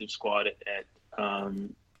effective squad at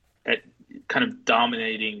kind of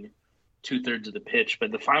dominating 2/3 of the pitch.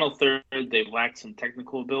 But the final third, they've lacked some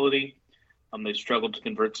technical ability. They've struggled to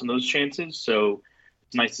convert some of those chances. So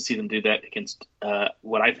it's nice to see them do that against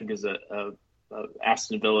what I think is a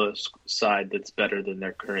Aston Villa side that's better than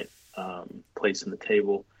their current place in the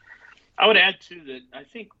table. I would add too that I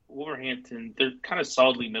think Wolverhampton, they're kind of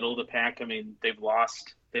solidly middle of the pack.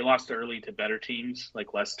 They lost early to better teams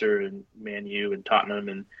like Leicester and Man U and Tottenham,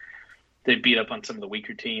 and they beat up on some of the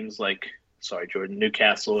weaker teams like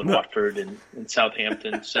Newcastle and Watford and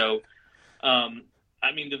Southampton. So.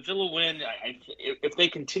 The Villa win. If they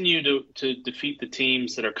continue to defeat the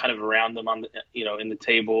teams that are kind of around them on in the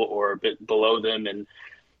table or a bit below them, and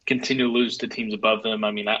continue to lose to teams above them,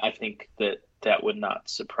 I think that that would not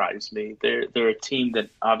surprise me. They're a team that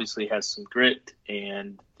obviously has some grit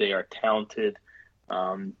and they are talented,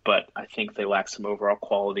 but I think they lack some overall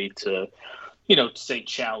quality to, say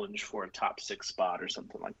challenge for a top 6 spot or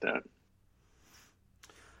something like that.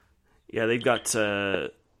 Yeah, they've got. I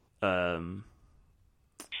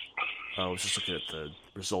was just looking at the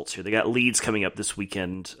results here. They got Leeds coming up this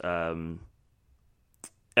weekend.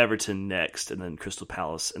 Everton next, and then Crystal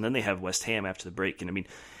Palace, and then they have West Ham after the break. And I mean,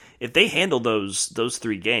 if they handle those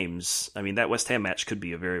 3 games, I mean that West Ham match could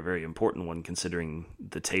be a very, very important one considering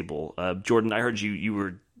the table. Jordan, I heard you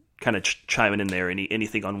were kind of chiming in there.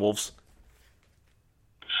 Anything on Wolves?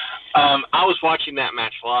 I was watching that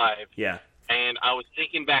match live. Yeah. And I was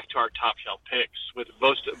thinking back to our top shelf picks with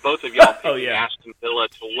both of y'all picking Aston Villa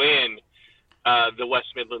to win the West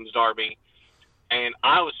Midlands Derby, and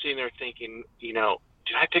I was sitting there thinking, did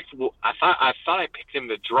I pick? I thought I picked them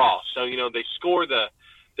to draw. So they score the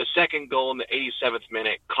second goal in the 87th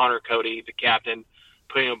minute. Connor Cody, the captain,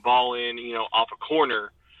 putting a ball in, off a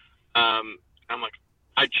corner. I'm like,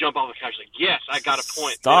 I jump off the couch like, yes, I got a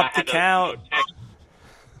point. Stop the count.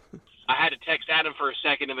 I had to text Adam for a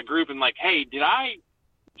second in the group and like, hey, did I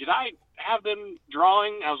have them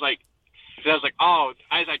drawing? I was like, oh,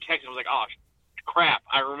 as I texted, I was like, oh, crap.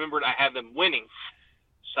 I remembered I had them winning.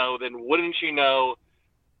 So then wouldn't you know,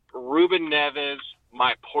 Ruben Neves,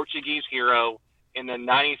 my Portuguese hero, in the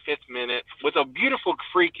 95th minute with a beautiful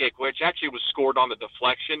free kick, which actually was scored on the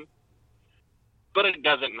deflection, but it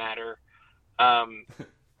doesn't matter. I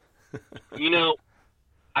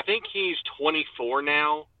think he's 24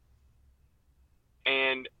 now.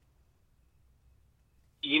 And,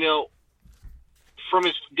 from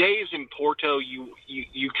his days in Porto, you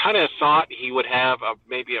kind of thought he would have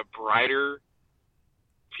maybe a brighter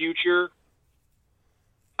future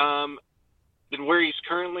than where he's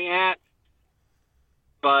currently at.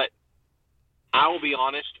 But I will be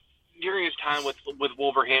honest, during his time with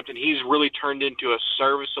Wolverhampton, he's really turned into a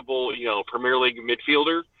serviceable, Premier League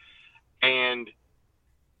midfielder. And,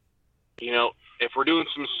 if we're doing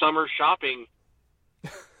some summer shopping,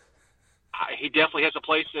 he definitely has a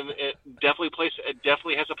place in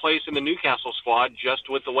the Newcastle squad, just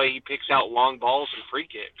with the way he picks out long balls and free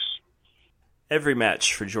kicks. Every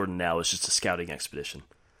match for Jordan now is just a scouting expedition.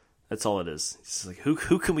 That's all it is. He's like,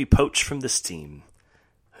 who can we poach from this team?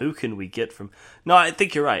 Who can we get from? No, I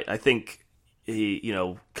think you're right. I think he,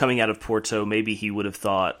 coming out of Porto, maybe he would have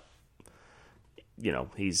thought,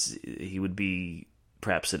 he would be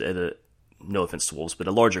perhaps at a, no offense to Wolves, but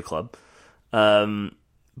a larger club.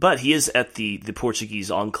 But he is at the Portuguese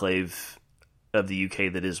enclave of the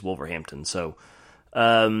UK that is Wolverhampton. So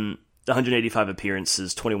 185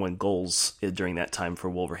 appearances, 21 goals during that time for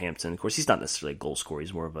Wolverhampton. Of course, he's not necessarily a goal scorer.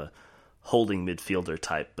 He's more of a holding midfielder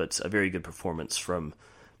type, but a very good performance from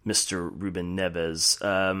Mr. Ruben Neves.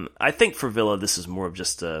 I think for Villa, this is more of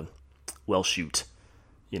just a shoot.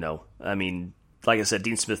 I mean, like I said,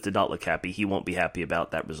 Dean Smith did not look happy. He won't be happy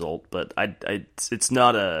about that result, but it's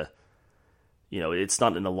not a... it's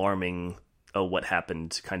not an alarming, what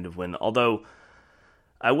happened kind of win. Although,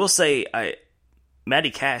 I will say, Matty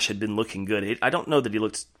Cash had been looking good. I don't know that he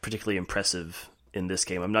looked particularly impressive in this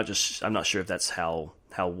game. I'm not sure if that's how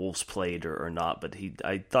Wolves played or not, but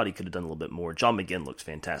I thought he could have done a little bit more. John McGinn looked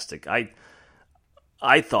fantastic.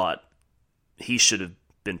 I thought he should have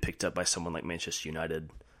been picked up by someone like Manchester United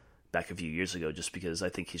back a few years ago, just because I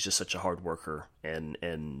think he's just such a hard worker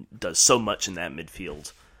and does so much in that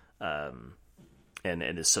midfield. And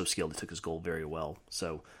is so skilled. He took his goal very well.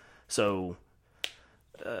 So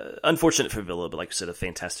unfortunate for Villa, but like I said, a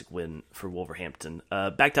fantastic win for Wolverhampton.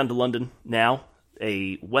 Back down to London now.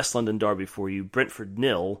 A West London derby for you. Brentford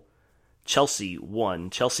 0, Chelsea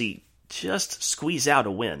 1. Chelsea just squeeze out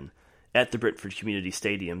a win at the Brentford Community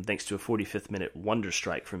Stadium thanks to a 45th minute wonder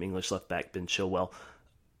strike from English left back Ben Chilwell.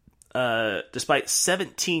 Despite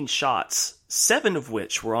 17 shots, 7 of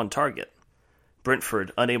which were on target,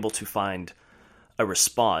 Brentford unable to find a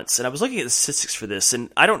response. And I was looking at the statistics for this,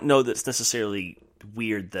 and I don't know that it's necessarily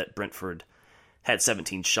weird that Brentford had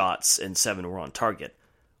 17 shots and 7 were on target.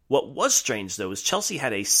 What was strange, though, is Chelsea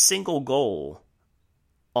had a single goal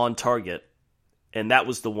on target, and that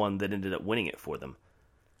was the one that ended up winning it for them.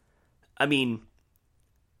 I mean,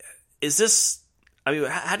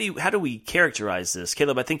 how do we characterize this?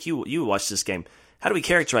 Caleb, I think you watched this game. How do we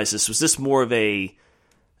characterize this? Was this more of a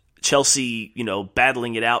Chelsea,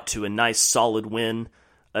 battling it out to a nice solid win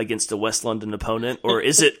against a West London opponent, or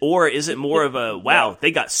is it more of a wow,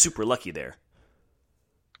 they got super lucky there?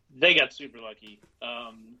 They got super lucky.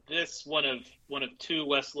 This one of 2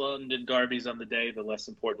 West London derbies on the day, the less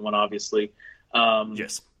important one, obviously.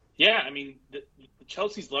 Yes. Yeah, I mean,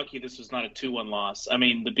 Chelsea's lucky this was not a 2-1 loss. I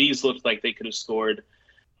mean, the Bees looked like they could have scored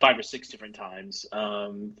 5 or 6 different times.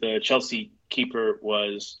 The Chelsea keeper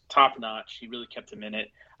was top notch. He really kept them in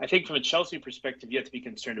it. I think from a Chelsea perspective, you have to be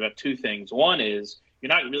concerned about two things. One is you're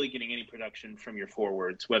not really getting any production from your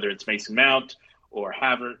forwards, whether it's Mason Mount or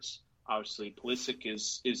Havertz. Obviously, Pulisic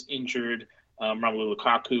is injured. Romelu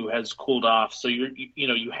Lukaku has cooled off. So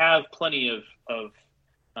you have plenty of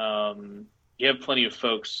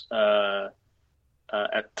folks at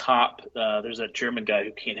top. There's that German guy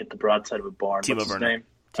who can't hit the broadside of a barn. Timo What's his Werner. name?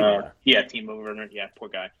 Timo Werner. Yeah, poor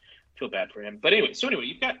guy. Feel bad for him. But anyway,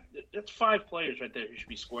 that's 5 players right there who should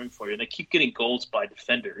be scoring for you. And they keep getting goals by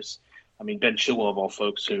defenders. I mean, Ben Chilwell of all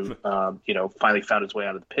folks who, finally found his way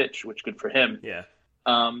out of the pitch, which good for him. Yeah.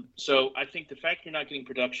 So I think the fact you're not getting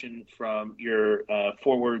production from your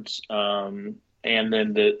forwards, and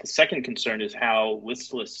then the second concern is how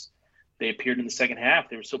listless they appeared in the second half.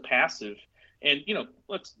 They were so passive. And,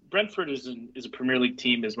 Brentford is a Premier League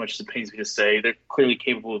team, as much as it pains me to say. They're clearly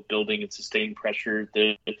capable of building and sustaining pressure.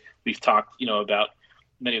 We've talked, about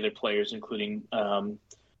many of their players, including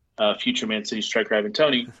future Man City striker Ivan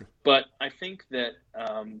Toney. But I think that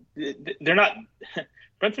they're not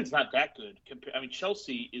 – Brentford's not that good. I mean,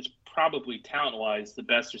 Chelsea is probably talent-wise the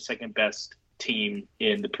best or second-best team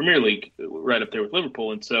in the Premier League, right up there with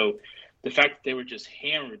Liverpool. And so the fact that they were just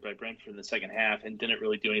hammered by Brentford in the second half and didn't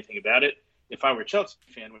really do anything about it, if I were a Chelsea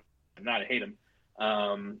fan, which I'm not, I hate him,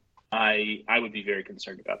 I would be very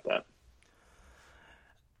concerned about that.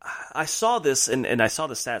 I saw this and I saw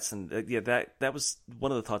the stats, and that was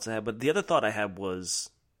one of the thoughts I had. But the other thought I had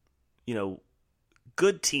was,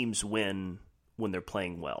 good teams win when they're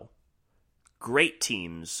playing well. Great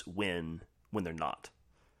teams win when they're not.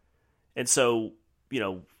 And so,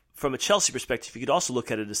 from a Chelsea perspective, you could also look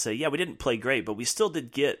at it to say, yeah, we didn't play great, but we still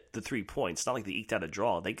did get the 3 points. It's not like they eked out a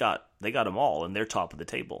draw. They got them all, and they're top of the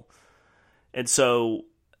table. And so,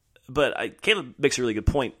 Caleb makes a really good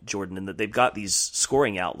point, Jordan, in that they've got these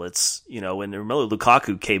scoring outlets, and Romelu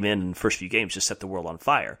Lukaku came in the first few games, just set the world on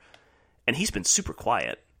fire. And he's been super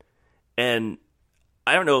quiet. And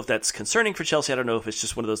I don't know if that's concerning for Chelsea. I don't know if it's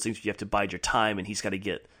just one of those things where you have to bide your time, and he's got to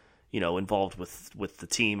get involved with the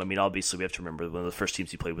team. I mean, obviously we have to remember one of the first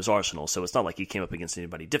teams he played was Arsenal, so it's not like he came up against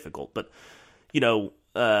anybody difficult. But, I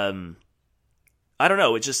don't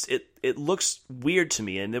know. It looks weird to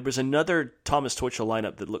me. And there was another Thomas Tuchel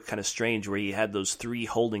lineup that looked kind of strange where he had those 3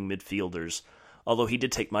 holding midfielders, although he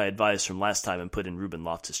did take my advice from last time and put in Ruben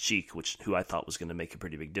Loftus-Cheek, who I thought was going to make a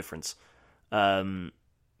pretty big difference. But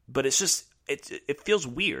it's just, it feels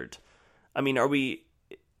weird. I mean,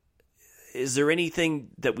 is there anything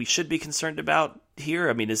that we should be concerned about here?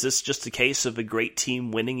 I mean, is this just a case of a great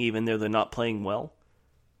team winning even though they're not playing well?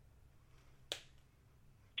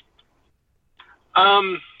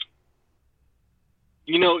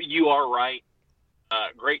 You are right.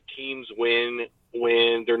 Great teams win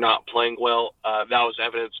when they're not playing well. That was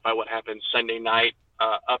evidenced by what happened Sunday night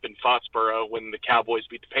up in Foxborough when the Cowboys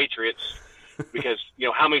beat the Patriots. Because,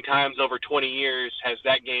 how many times over 20 years has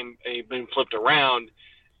that game been flipped around,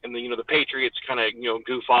 and the Patriots kind of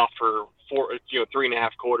goof off for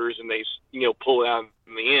 3.5 quarters, and they pull it out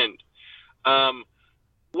in the end.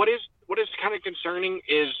 What is kind of concerning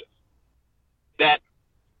is that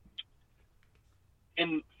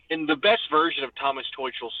in the best version of Thomas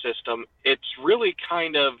Tuchel's system, it's really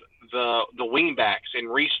kind of the wingbacks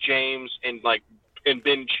and Reece James and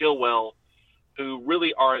Ben Chilwell who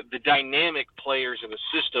really are the dynamic players in the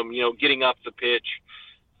system. Getting up the pitch,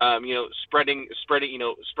 spreading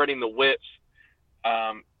the width,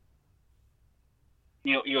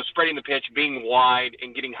 spreading the pitch, being wide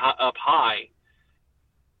and getting up high.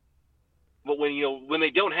 But when they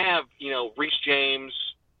don't have Reece James,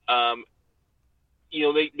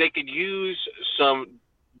 they could use some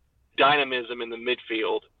dynamism in the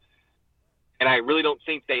midfield, and I really don't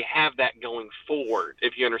think they have that going forward.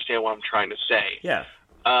 If you understand what I'm trying to say, yeah.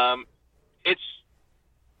 It's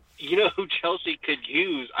who Chelsea could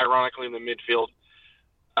use, ironically, in the midfield,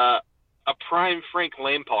 a prime Frank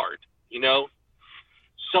Lampard.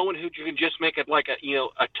 Someone who can just make it like a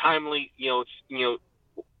timely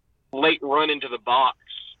late run into the box,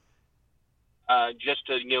 just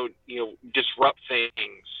to disrupt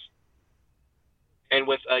things. And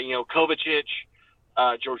with Kovacic,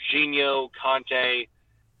 Jorginho, Conte,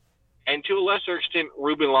 and to a lesser extent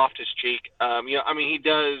Ruben Loftus-Cheek,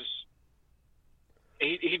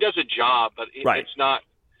 he does a job, but right. It's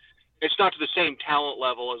not to the same talent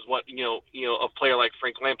level as what a player like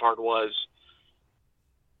Frank Lampard was.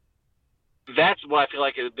 That's what I feel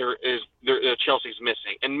like Chelsea's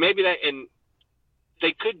missing, and maybe that. And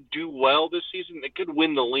they could do well this season. They could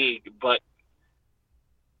win the league, but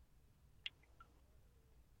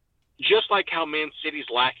just like how Man City's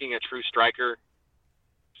lacking a true striker,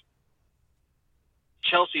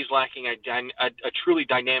 Chelsea's lacking a truly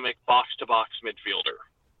dynamic box-to-box midfielder.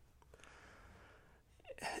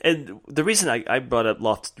 And the reason I brought up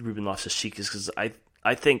Ruben Loftus-Cheek is because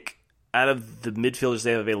I think out of the midfielders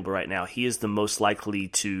they have available right now, he is the most likely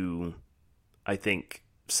to, I think,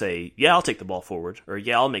 say, yeah, I'll take the ball forward, or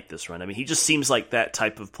yeah, I'll make this run. I mean, he just seems like that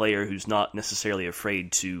type of player who's not necessarily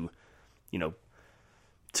afraid to,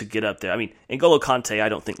 to get up there. I mean, N'Golo Kante, I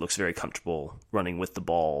don't think looks very comfortable running with the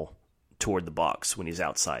ball toward the box when he's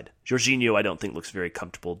outside. Jorginho, I don't think looks very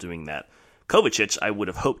comfortable doing that. Kovacic, I would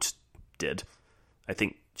have hoped did. I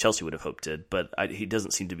think Chelsea would have hoped did, but he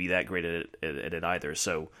doesn't seem to be that great at it either.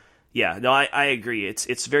 So, yeah, no, I agree.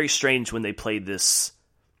 It's very strange when they play this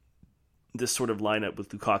sort of lineup with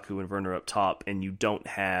Lukaku and Werner up top, and you don't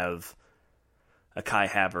have a Kai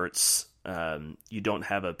Havertz, you don't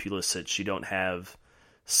have a Pulisic, you don't have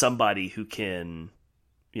somebody who can,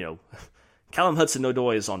 Callum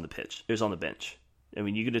Hudson-Odoi is on the pitch. There's on the bench. I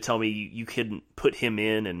mean, you're going to tell me you couldn't put him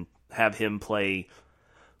in and have him play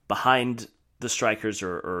behind the strikers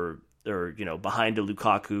or behind a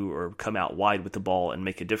Lukaku or come out wide with the ball and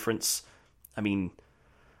make a difference? I mean,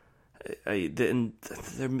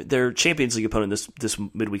 their Champions League opponent this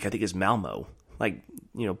midweek, I think, is Malmo. Like,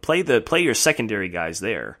 play your secondary guys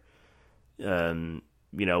there, and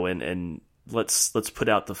let's put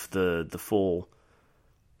out the full.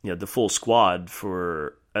 The full squad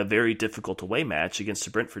for a very difficult away match against a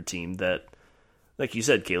Brentford team that, like you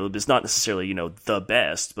said, Caleb, is not necessarily, the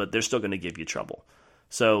best, but they're still going to give you trouble.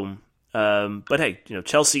 So, but hey,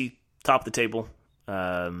 Chelsea, top of the table.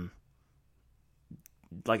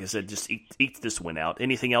 Like I said, just eat this win out.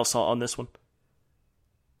 Anything else on this one?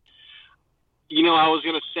 I was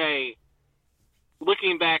going to say,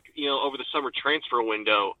 looking back, over the summer transfer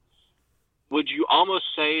window, would you almost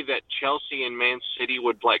say that Chelsea and Man City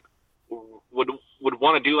would want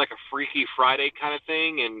to do like a Freaky Friday kind of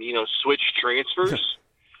thing and switch transfers?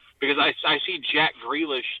 Because I see Jack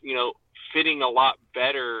Grealish fitting a lot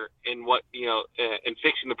better in what in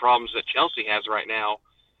fixing the problems that Chelsea has right now,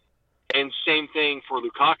 and same thing for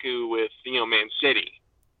Lukaku with Man City.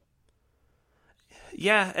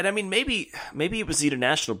 Yeah, and I mean maybe it was the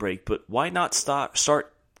international break, but why not start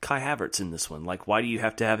Kai Havertz in this one? Like, why do you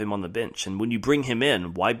have to have him on the bench? And when you bring him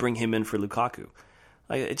in, why bring him in for Lukaku?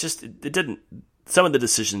 Like, it didn't. Some of the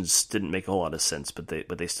decisions didn't make a whole lot of sense, but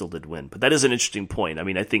they still did win. But that is an interesting point. I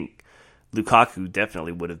mean, I think Lukaku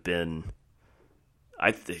definitely would have been.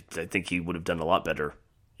 I think he would have done a lot better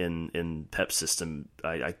in Pep's system.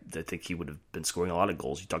 I think he would have been scoring a lot of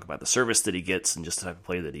goals. You talk about the service that he gets and just the type of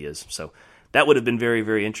player that he is. So that would have been very,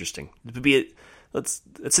 very interesting. It would be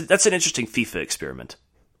that's an interesting FIFA experiment.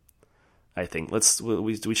 I think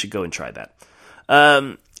we should go and try that.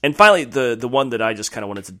 And finally, the one that I just kind of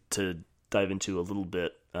wanted to dive into a little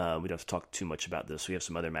bit. We don't have to talk too much about this. We have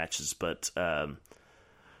some other matches, but I've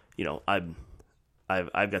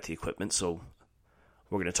got the equipment, so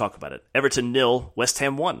we're going to talk about it. Everton 0, West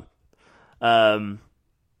Ham 1.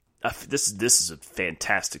 This is a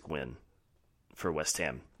fantastic win for West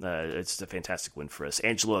Ham. It's a fantastic win for us.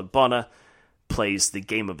 Angelo Ogbonna plays the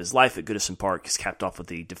game of his life at Goodison Park. He's capped off with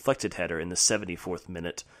a deflected header in the 74th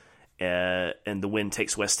minute. And the win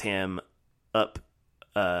takes West Ham up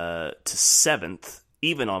to 7th,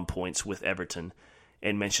 even on points with Everton.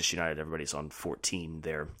 And Manchester United, everybody's on 14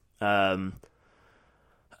 there. There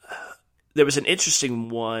was an interesting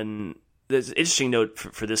one. There's an interesting note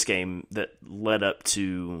for this game that led up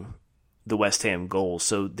to the West Ham goal.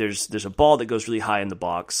 So there's a ball that goes really high in the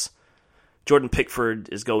box. Jordan Pickford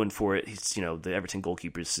is going for it. He's, the Everton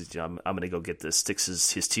goalkeeper says, I'm going to go get this. Sticks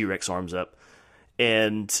his T-Rex arms up.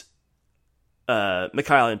 And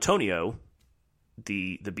Michail Antonio,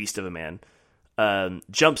 the beast of a man,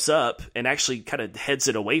 jumps up and actually kind of heads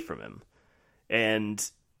it away from him. And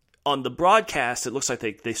on the broadcast, it looks like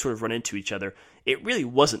they sort of run into each other. It really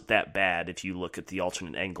wasn't that bad if you look at the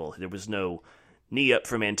alternate angle. There was no knee up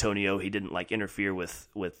from Antonio. He didn't interfere with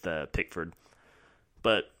Pickford.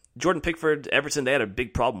 But Jordan Pickford, Everton, they had a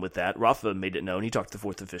big problem with that. Rafa made it known. He talked to the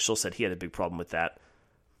fourth official, said he had a big problem with that.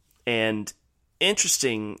 And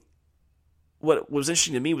what was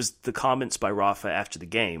interesting to me was the comments by Rafa after the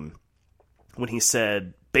game when he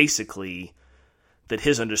said basically that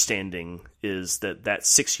his understanding is that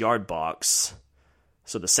 6-yard box,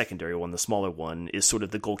 so the secondary one, the smaller one, is sort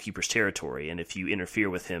of the goalkeeper's territory. And if you interfere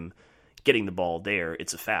with him getting the ball there,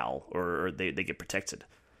 it's a foul or they get protected.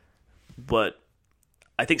 But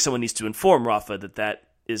I think someone needs to inform Rafa that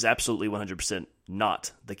is absolutely 100%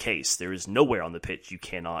 not the case. There is nowhere on the pitch you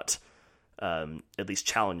cannot at least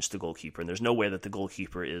challenge the goalkeeper, and there's nowhere that the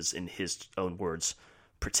goalkeeper is, in his own words,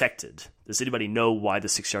 protected. Does anybody know why the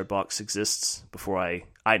 6-yard box exists before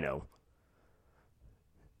I know?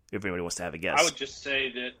 If anybody wants to have a guess. I would just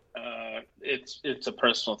say that it's a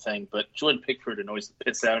personal thing, but Jordan Pickford annoys the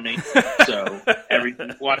piss out of me. So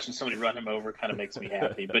watching somebody run him over kind of makes me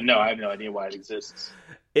happy. But no, I have no idea why it exists.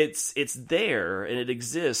 It's there, and it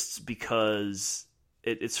exists because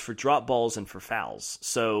it's for drop balls and for fouls.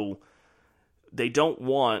 So they don't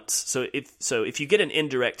want if you get an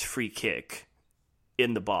indirect free kick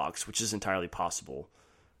in the box, which is entirely possible,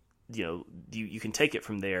 you can take it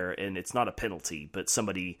from there, and it's not a penalty. But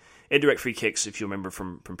indirect free kicks, if you remember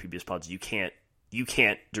from previous pods, you can't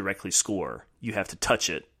directly score. You have to touch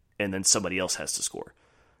it, and then somebody else has to score.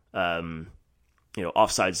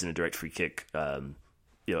 Offside's an indirect free kick.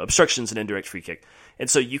 Obstruction's an indirect free kick, and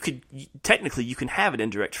so you can have an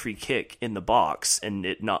indirect free kick in the box and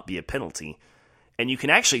it not be a penalty, and you can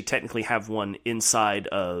actually technically have one inside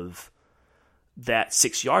of that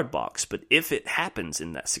 6-yard box. But if it happens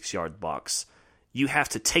in that 6-yard box, you have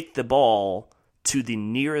to take the ball to the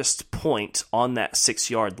nearest point on that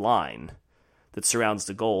 6-yard line that surrounds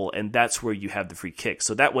the goal, and that's where you have the free kick.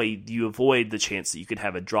 So that way you avoid the chance that you could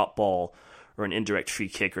have a drop ball or an indirect free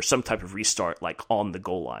kick or some type of restart like on the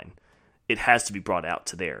goal line. It has to be brought out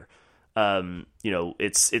to there.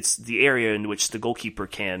 It's the area in which the goalkeeper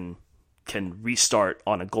can restart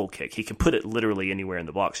on a goal kick. He can put it literally anywhere in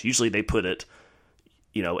the box. Usually they put it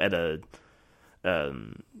at a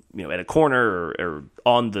corner or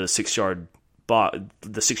on the 6-yard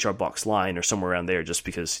box line or somewhere around there, just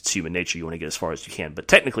because it's human nature. You want to get as far as you can. But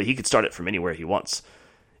technically, he could start it from anywhere he wants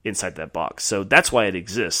inside that box. So that's why it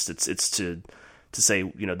exists. It's to say,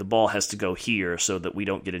 the ball has to go here so that we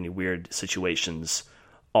don't get any weird situations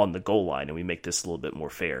on the goal line, and we make this a little bit more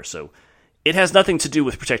fair. So it has nothing to do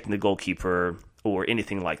with protecting the goalkeeper or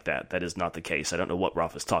anything like that. That is not the case. I don't know what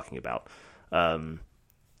Rafa's talking about.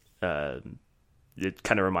 It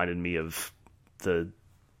kind of reminded me of the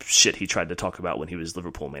shit he tried to talk about when he was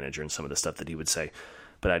Liverpool manager and some of the stuff that he would say.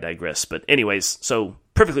 But I digress. But anyways, so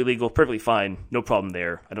perfectly legal, perfectly fine, no problem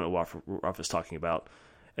there. I don't know what Rafa's talking about.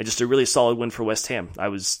 And just a really solid win for West Ham. I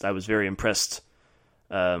was very impressed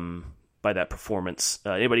by that performance.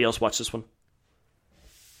 Anybody else watch this one?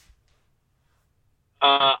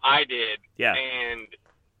 I did. Yeah. And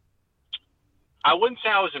I wouldn't say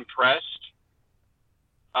I was impressed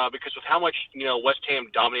because with how much, West Ham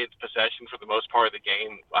dominated the possession for the most part of the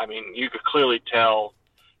game. I mean, you could clearly tell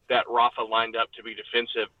that Rafa lined up to be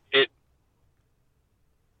defensive.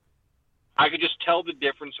 I could just tell the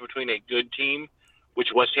difference between a good team,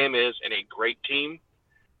 which West Ham is, and a great team,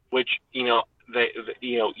 which, you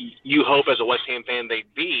hope as a West Ham fan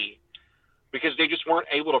they'd be, because they just weren't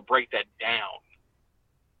able to break that down.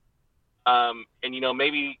 And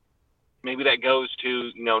maybe that goes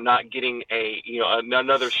to, not getting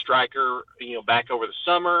another striker, back over the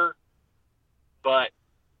summer, but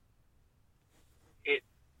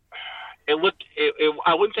it looked,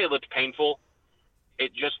 I wouldn't say it looked painful.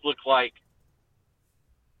 It just looked like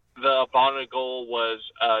the Abana goal was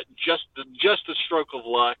just the stroke of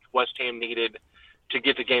luck West Ham needed to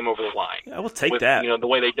get the game over the line. I will take that. The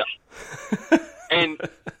way they done. And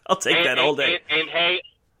I'll take that all day. And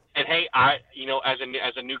hey, I as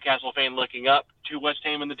a Newcastle fan looking up to West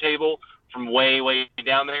Ham in the table from way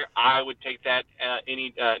down there, I would take that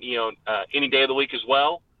any day of the week as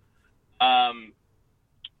well.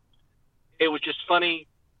 It was just funny.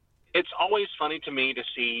 It's always funny to me to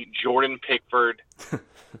see Jordan Pickford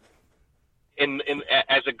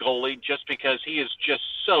as a goalie, just because he is just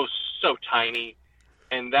so tiny,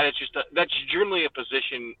 and that's generally a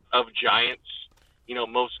position of giants.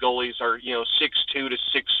 Most goalies are 6'2" to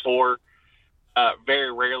 6'4".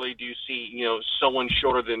 Very rarely do you see someone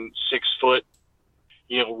shorter than 6 foot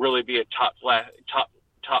really be a top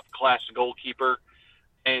class goalkeeper.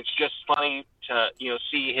 And it's just funny to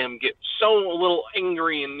see him get so a little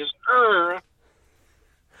angry and just It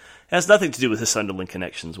has nothing to do with his Sunderland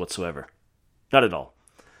connections whatsoever. Not at all.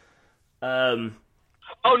 Oh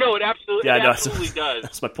no, it absolutely does.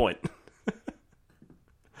 That's my point.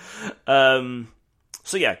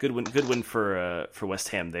 So yeah, good win for West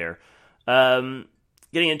Ham there.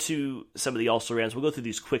 Getting into some of the also-rans, we'll go through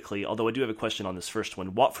these quickly, although I do have a question on this first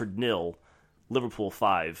one. Watford 0, Liverpool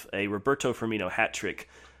 5, a Roberto Firmino hat-trick,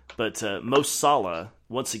 but Mo Salah,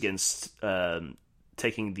 once again,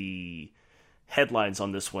 taking the headlines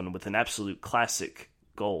on this one with an absolute classic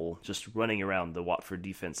goal, just running around the Watford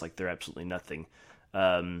defense like they're absolutely nothing,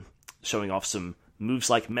 showing off some moves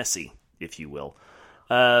like Messi, if you will.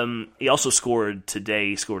 He also scored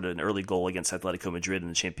an early goal against Atletico Madrid in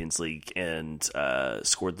the Champions League and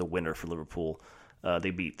scored the winner for Liverpool.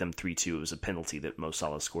 They beat them 3-2. It was a penalty that Mo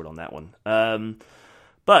Salah scored on that one.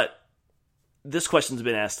 But this question's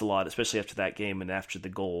been asked a lot, especially after that game and after the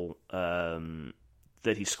goal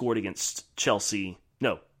that he scored against Chelsea.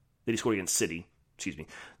 No, that he scored against City. Excuse me.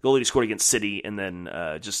 The goal that he scored against City, and then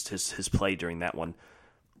just his play during that one.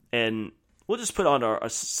 And we'll just put on our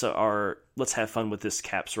let's have fun with this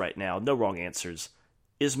caps right now. No wrong answers.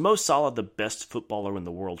 Is Mo Salah the best footballer in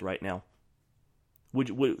the world right now?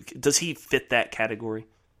 Does he fit that category?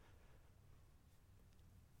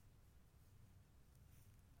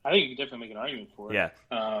 I think you can definitely make an argument for it. Yeah.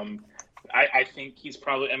 I think he's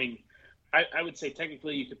probably. I mean, I would say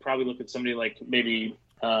technically you could probably look at somebody like maybe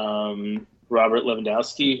Robert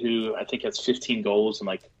Lewandowski, who I think has 15 goals and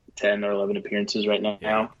like 10 or 11 appearances right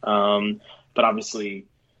now. But obviously,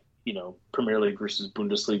 Premier League versus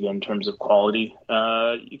Bundesliga in terms of quality,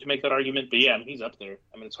 you can make that argument. But yeah, I mean, he's up there.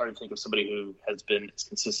 I mean, it's hard to think of somebody who has been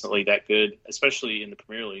consistently that good, especially in the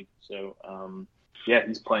Premier League. So, yeah,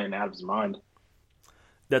 he's playing out of his mind.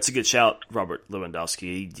 That's a good shout, Robert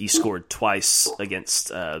Lewandowski. He scored twice against.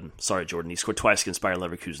 Jordan. He scored twice against Bayer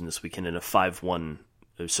Leverkusen this weekend in a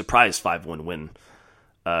surprise 5-1 win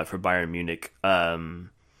for Bayern Munich. 5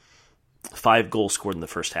 goals scored in the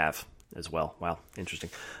first half as well. Wow,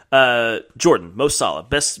 interesting. Jordan, Mo Salah,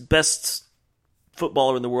 best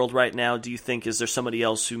footballer in the world right now. Do you think is there somebody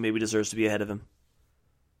else who maybe deserves to be ahead of him?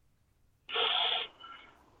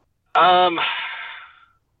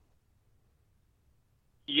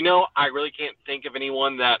 I really can't think of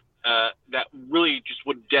anyone that really just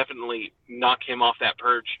would definitely knock him off that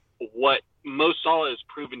perch. What Mo Salah has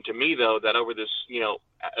proven to me, though, that over this,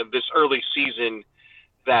 this early season,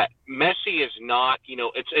 that Messi is not,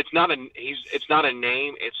 it's not a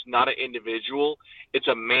name, it's not an individual, it's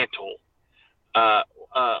a mantle.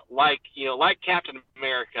 Like Captain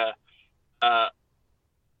America,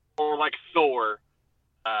 or like Thor,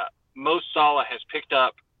 Mo Salah has picked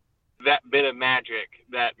up that bit of magic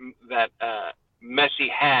that Messi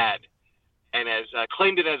had and has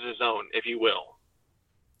claimed it as his own, if you will.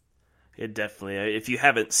 It definitely. If you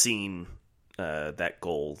haven't seen that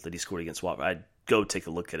goal that he scored against Watford, I'd go take a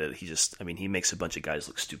look at it. He makes a bunch of guys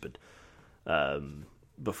look stupid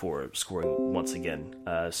before scoring once again.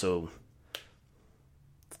 So,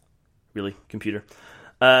 really, computer.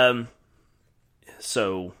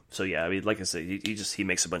 So yeah. I mean, like I said, he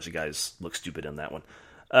makes a bunch of guys look stupid on that one.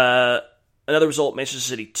 Another result: Manchester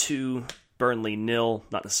City 2, Burnley 0.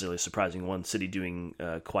 Not necessarily a surprising one. City doing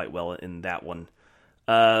quite well in that one.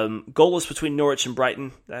 Goalless between Norwich and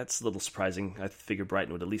Brighton. That's a little surprising. I figured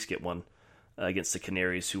Brighton would at least get one against the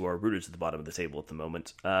Canaries, who are rooted to the bottom of the table at the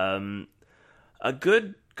moment. A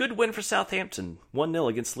good win for Southampton. 1-0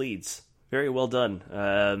 against Leeds. Very well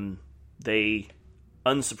done. They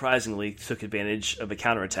unsurprisingly took advantage of a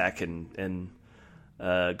counterattack and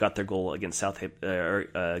got their goal against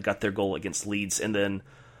got their goal against Leeds. And then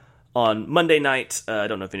on Monday night, I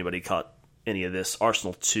don't know if anybody caught any of this.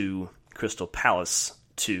 Arsenal 2, Crystal Palace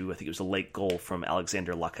 2. I think it was a late goal from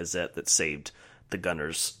Alexander Lacazette that saved the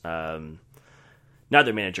Gunners.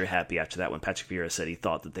 Neither manager happy after that one. Patrick Vieira said he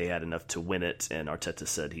thought that they had enough to win it, and Arteta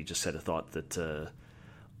said he just had a thought that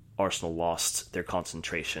Arsenal lost their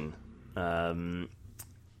concentration.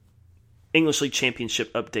 English League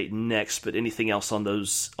Championship update next, but anything else on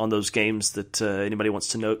those games that anybody wants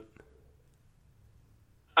to note?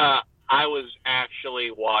 I was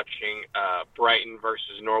actually watching Brighton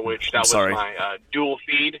versus Norwich. That was my dual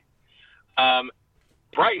feed.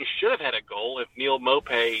 Brighton should have had a goal if Neil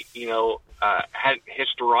Maupay, hadn't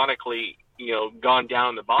historically, gone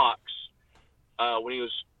down the box when he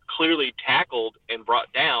was clearly tackled and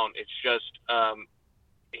brought down. It's just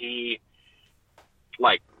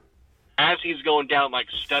as he's going down,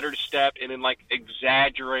 stuttered step and then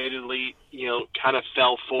exaggeratedly, kind of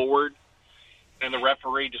fell forward. And the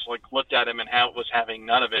referee just looked at him and was having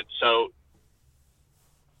none of it. So,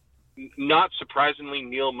 not surprisingly,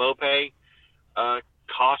 Neil Maupay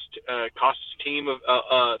cost his team of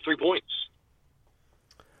 3 points.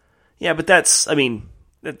 Yeah, but that's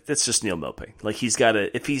just Neil Maupay. He's got to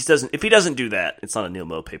if he doesn't do that, it's not a Neil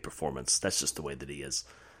Maupay performance. That's just the way that he is.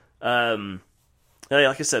 Like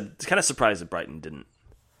I said, it's kind of surprised that Brighton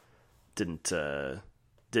didn't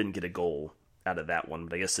get a goal out of that one,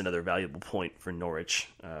 but I guess another valuable point for Norwich.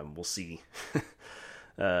 We'll see.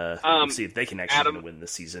 We'll see if they can actually win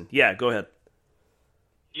this season. Yeah, go ahead.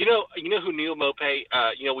 You know who Neil Maupay.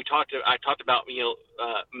 I talked about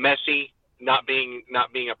Messi not being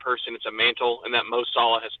a person; it's a mantle, and that Mo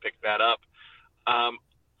Salah has picked that up.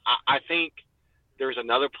 I think there's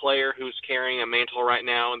another player who's carrying a mantle right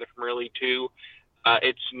now in the Premier League too.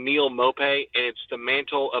 It's Neil Mopé, and it's the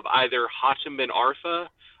mantle of either Hatem Ben Arfa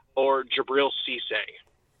or Djibril Cissé.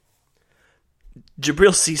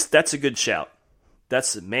 Djibril Cissé, that's a good shout.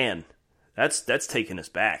 That's taking us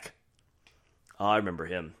back. Oh, I remember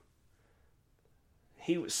him.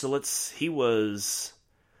 He was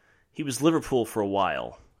Liverpool for a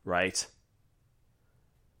while, right?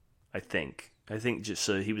 I think just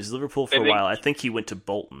so he was Liverpool for a while. I think he went to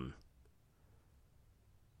Bolton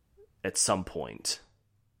at some point.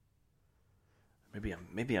 Maybe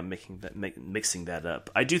I'm mixing that up.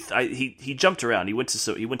 He jumped around. He went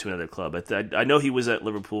to another club. I know he was at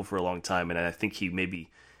Liverpool for a long time, and I think he maybe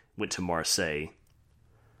went to Marseille.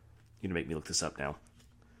 You're gonna make me look this up now.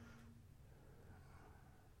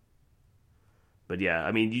 But yeah,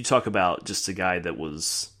 I mean, you talk about just a guy that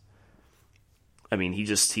was. I mean, he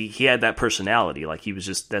had that personality. Like he was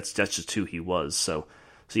just that's just who he was. So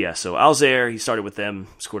Alzhir, he started with them,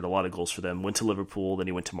 scored a lot of goals for them. Went to Liverpool, then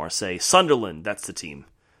he went to Marseille. Sunderland, that's the team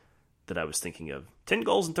that I was thinking of. 10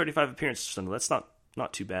 goals and 35 appearances for Sunderland. That's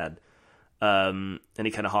not too bad. And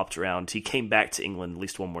he kind of hopped around. He came back to England at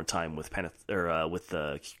least one more time with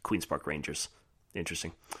the Queen's Park Rangers.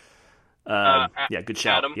 Interesting. Yeah, good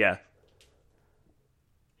shout. Adam, yeah.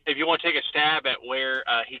 If you want to take a stab at where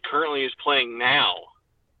he currently is playing now,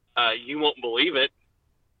 you won't believe it.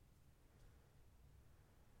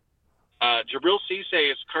 Djibril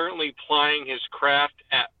Cissé is currently plying his craft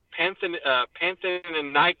at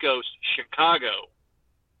Panathinaikos Chicago,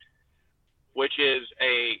 which is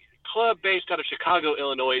a club based out of Chicago,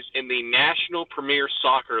 Illinois, in the National Premier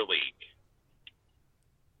Soccer League.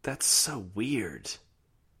 That's so weird.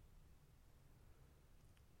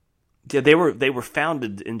 Yeah, they were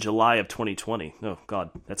founded in July of 2020. Oh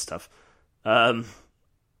God, that's tough.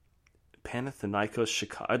 Panathinaikos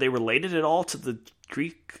Chicago. Are they related at all to the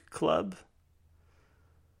Greek club?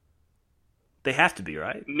 They have to be,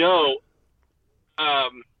 right? No.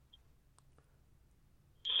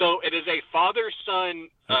 So it is a father-son,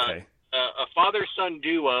 Okay. A father-son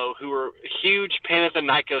duo who are huge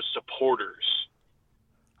Panathinaikos supporters.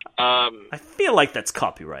 I feel like that's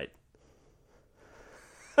copyright.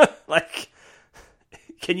 Like,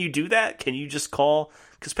 can you do that? Can you just call?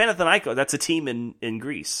 Because Panathinaikos, that's a team in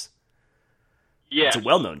Greece. Yeah, it's a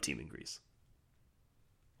well-known team in Greece.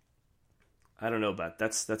 I don't know about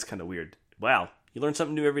that's kind of weird. Wow, you learn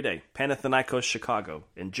something new every day. Panathinaikos Chicago,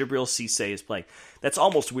 and Djibril Cissé is playing. That's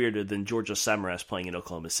almost weirder than Georgios Samaras playing in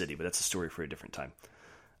Oklahoma City, but that's a story for a different time.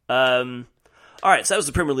 All right, so that was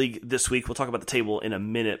the Premier League this week. We'll talk about the table in a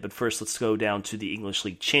minute, but first let's go down to the English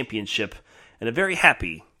League Championship, and a very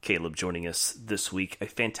happy Caleb joining us this week. A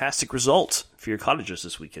fantastic result for your Cottagers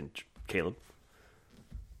this weekend, Caleb.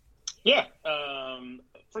 Yeah.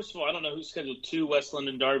 First of all, I don't know who scheduled 2 West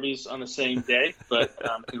London derbies on the same day, but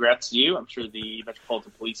congrats to you. I'm sure the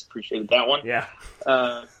Metropolitan Police appreciated that one. Yeah.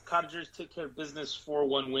 Cottagers took care of business,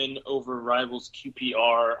 4-1 win over rivals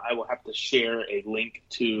QPR. I will have to share a link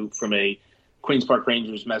from a Queen's Park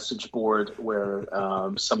Rangers message board where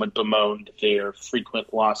someone bemoaned their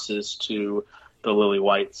frequent losses to the Lily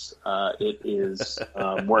Whites. It is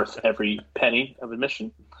worth every penny of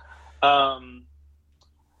admission. Top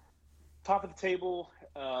of the table,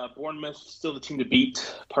 Bournemouth still the team to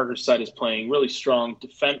beat. Parker's side is playing really strong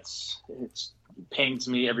defense. It pains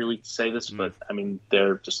me every week to say this, but I mean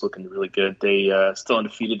they're just looking really good. They still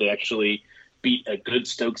undefeated. They actually beat a good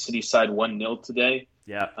Stoke City side 1-0 today.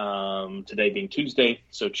 Yeah. Today being Tuesday,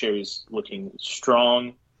 so Cherry's looking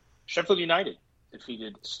strong. Sheffield United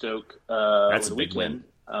defeated Stoke. That's a big win.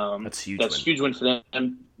 That's huge. That's a huge win for them.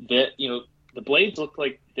 That the Blades look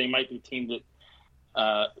like they might be a team that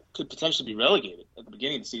could potentially be relegated at the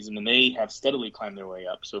beginning of the season, and they have steadily climbed their way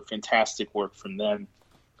up. So fantastic work from them.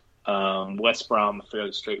 West Brom, a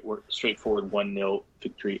fairly straightforward 1-0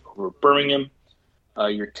 victory over Birmingham.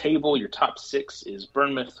 Your table, your top 6 is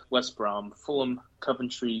Bournemouth, West Brom, Fulham,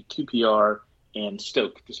 Coventry, QPR, and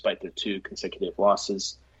Stoke, despite their 2 consecutive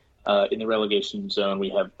losses. In the relegation zone, we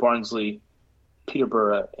have Barnsley,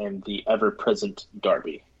 Peterborough, and the ever-present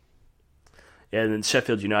Derby. Yeah, and then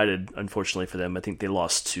Sheffield United, unfortunately for them, I think they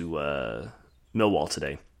lost to Millwall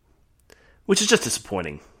today, which is just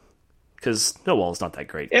disappointing because Millwall is not that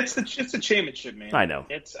great. It's the championship, man. I know.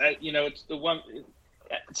 It's it's the one.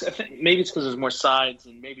 I think maybe it's because there's more sides,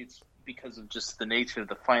 and maybe it's because of just the nature of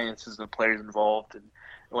the finances of the players involved and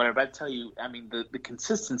whatever. But I tell you, I mean, the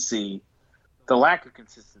consistency, the lack of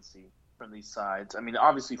consistency from these sides. I mean,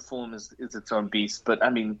 obviously Fulham is its own beast, but I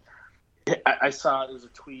mean. I saw there was a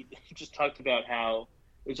tweet. He just talked about how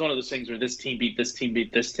it was one of those things where this team beat this team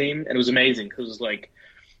beat this team, and it was amazing because it was like,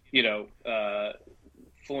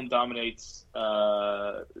 Fulham dominates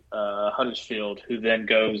Huddersfield, who then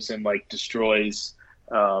goes and destroys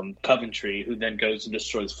Coventry, who then goes and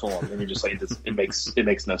destroys Fulham, and you're just like, it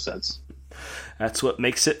makes no sense. That's what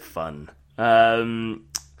makes it fun.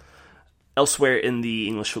 Elsewhere in the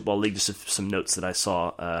English Football League, just some notes that I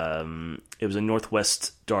saw. It was a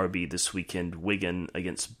Northwest derby this weekend, Wigan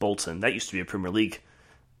against Bolton. That used to be a Premier League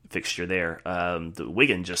fixture there. The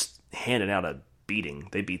Wigan just handed out a beating.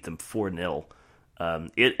 They beat them 4-0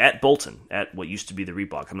 at Bolton, at what used to be the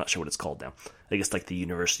Reebok. I'm not sure what it's called now. I guess like the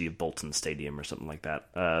University of Bolton Stadium or something like that.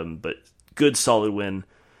 But good, solid win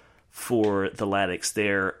for the Laddicks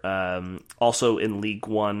there. Also in League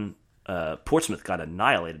One, Portsmouth got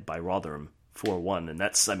annihilated by Rotherham 4-1,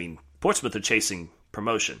 and Portsmouth are chasing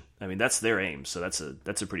promotion. That's their aim, so that's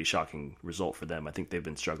a pretty shocking result for them. I think they've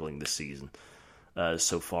been struggling this season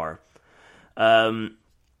so far.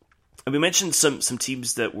 We mentioned some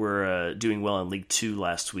teams that were doing well in League Two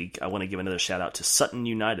last week. I want to give another shout out to Sutton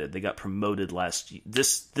United. They got promoted last year.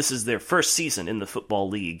 This is their first season in the Football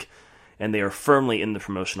League, and they are firmly in the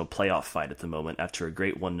promotional playoff fight at the moment after a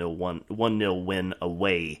great 1-0 win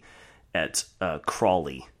away at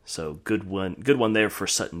Crawley. So good one there for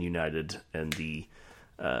Sutton United and the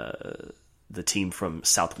team from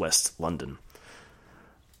Southwest London.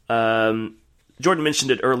 Jordan mentioned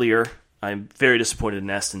it earlier. I'm very disappointed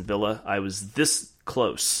in Aston Villa. I was this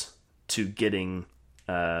close to getting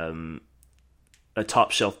a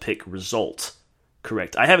top shelf pick result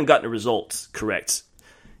correct. I haven't gotten a result correct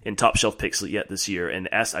in top shelf picks yet this year, and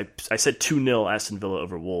I said 2-0 Aston Villa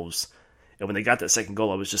over Wolves. And when they got that second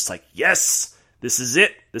goal, I was just like, yes, this is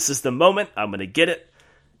it. This is the moment. I'm going to get it.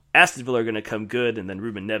 Aston Villa are going to come good. And then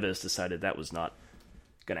Ruben Neves decided that was not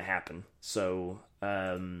going to happen. So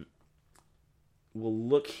we'll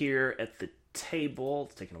look here at the table.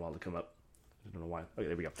 It's taking a while to come up. I don't know why. Okay,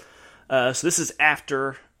 there we go. So this is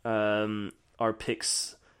after our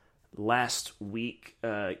picks last week.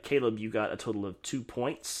 Caleb, you got a total of 2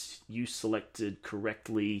 points. You selected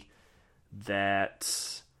correctly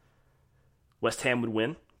that West Ham would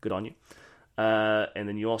win. Good on you. And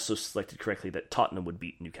then you also selected correctly that Tottenham would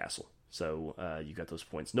beat Newcastle. So you got those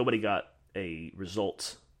points. Nobody got a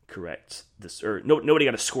result correct nobody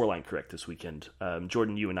got a scoreline correct this weekend.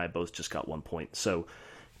 Jordan, you and I both just got 1 point. So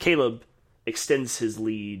Caleb extends his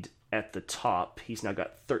lead at the top. He's now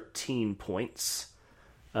got 13 points.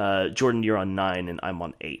 Jordan, you're on 9, and I'm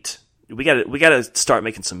on 8. We gotta start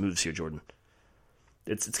making some moves here, Jordan.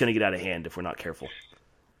 It's gonna get out of hand if we're not careful.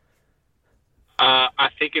 I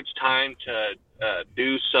think it's time to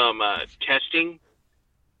do some testing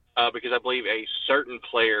because I believe a certain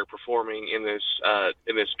player performing in this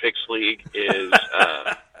picks league is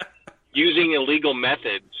using illegal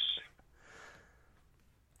methods.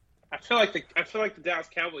 I feel like the Dallas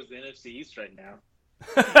Cowboys are the NFC East right now.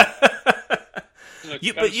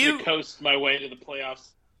 I'm coast my way to the playoffs.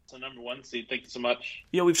 So number 1 seed. Thank you so much.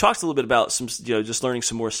 We've talked a little bit about some, just learning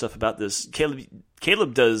some more stuff about this.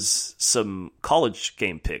 Caleb does some college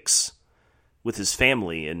game picks with his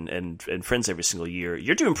family and friends every single year.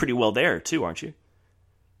 You're doing pretty well there too, aren't you?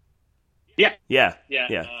 Yeah. Yeah.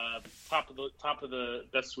 Top of the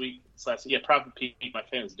best week last. Yeah, probably my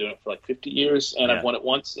family's doing it for like 50 years, and I've won it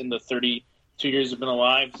once in the 32 years I've been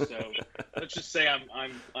alive. So let's just say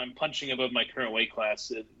I'm punching above my current weight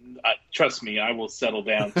class. Trust me, I will settle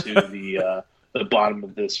down to the bottom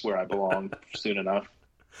of this where I belong soon enough.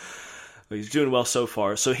 Well, he's doing well so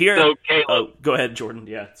far. So here, go ahead, Jordan.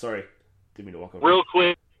 Yeah, sorry, didn't mean to walk over. Real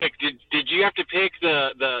quick, did you have to pick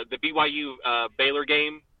the BYU Baylor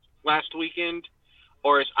game last weekend,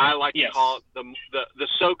 or as I like to call it, the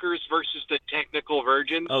Soakers versus the Technical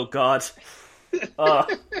Virgins? Oh God.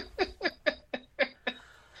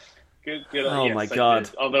 Good. Oh my God!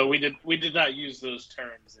 Although we did not use those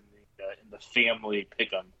terms in the family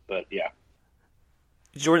pick'em, but yeah.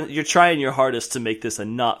 Jordan, you're trying your hardest to make this a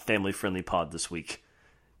not family friendly pod this week.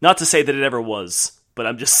 Not to say that it ever was, but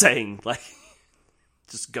I'm just saying,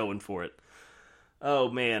 just going for it. Oh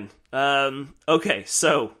man. Okay,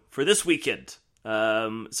 so for this weekend,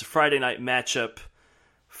 it's a Friday night matchup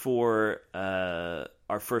for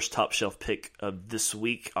our first top shelf pick of this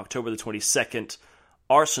week, October the 22nd.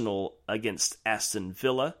 Arsenal against Aston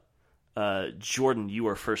Villa. Jordan, you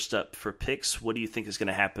are first up for picks. What do you think is going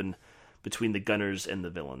to happen between the Gunners and the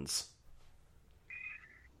Villains?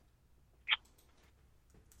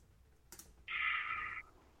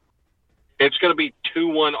 It's going to be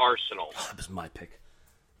 2-1 Arsenal. Oh, that was my pick.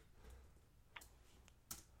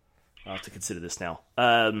 I'll have to consider this now.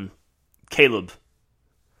 Caleb,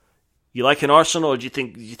 you like an Arsenal, or do you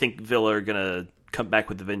think Villa are going to come back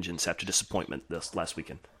with a vengeance after disappointment this last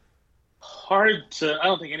weekend? Hard to. I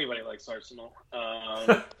don't think anybody likes Arsenal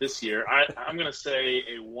this year. I'm going to say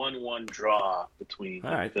a 1-1 draw between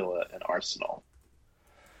Villa and Arsenal.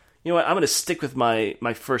 You know what? I'm going to stick with my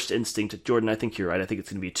first instinct. Jordan, I think you're right. I think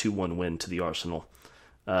it's going to be a 2-1 win to the Arsenal.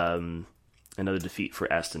 Another defeat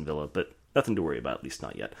for Aston Villa, but nothing to worry about, at least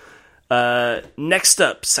not yet. Next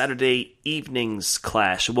up, Saturday evening's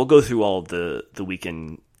clash. We'll go through all of the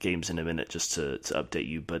weekend games in a minute just to update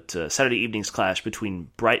you, but Saturday evening's clash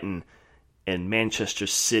between Brighton and Manchester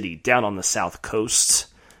City down on the south coast.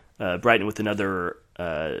 Brighton with another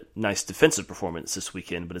nice defensive performance this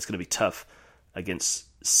weekend, but it's going to be tough against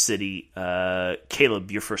City.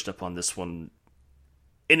 Caleb, you're first up on this one.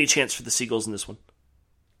 Any chance for the Seagulls in this one?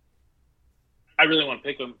 I really want to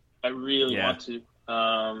pick them. I really want to.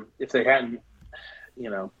 If they hadn't,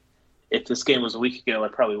 if this game was a week ago, I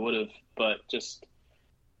probably would have. But just,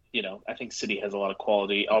 I think City has a lot of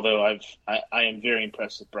quality. Although I am very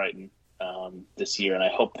impressed with Brighton this year, and I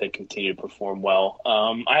hope they continue to perform well.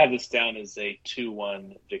 I have this down as a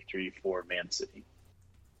 2-1 victory for Man City.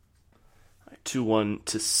 2-1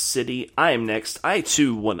 to City. I am next. I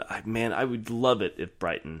too want. Man, I would love it if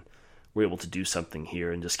Brighton were able to do something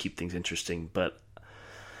here and just keep things interesting. But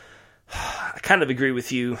I kind of agree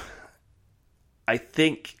with you. I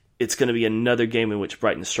think it's going to be another game in which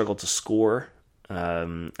Brighton struggle to score.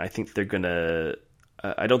 I think they're going to.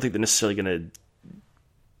 I don't think they're necessarily going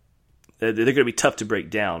to. They're going to be tough to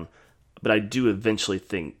break down. But I do eventually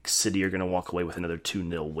think City are going to walk away with another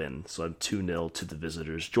 2-0 win. So I'm 2-0 to the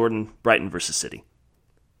visitors. Jordan, Brighton versus City.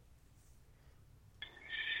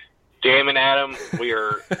 Damn it, Adam. We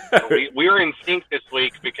are in sync this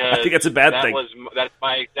week because I think that's a bad thing. That's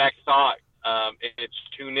my exact thought. It's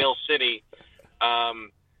 2-0 City.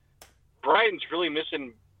 Brighton's really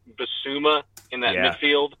missing Basuma in that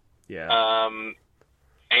midfield. Yeah.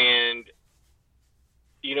 And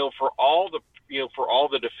for all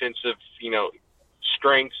the defensive,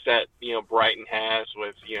 strengths that Brighton has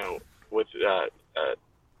with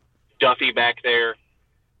Duffy back there,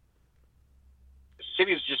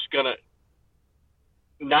 City's just gonna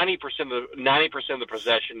 90% of the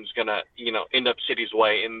possession is gonna end up City's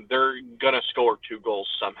way, and they're gonna score 2 goals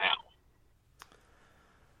somehow.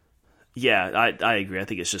 Yeah, I agree. I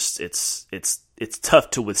think it's just it's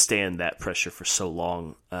tough to withstand that pressure for so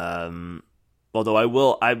long. Although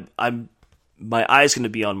I'm my eye's going to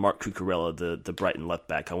be on Mark Cucurella, the Brighton left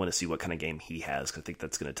back. I want to see what kind of game he has, because I think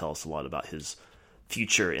that's going to tell us a lot about his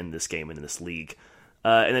future in this game and in this league.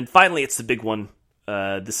 And then finally, it's the big one.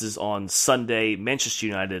 This is on Sunday, Manchester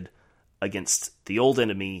United against the old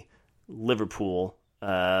enemy, Liverpool.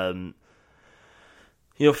 I've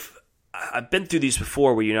been through these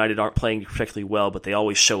before where United aren't playing particularly well, but they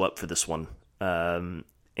always show up for this one.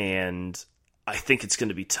 And I think it's going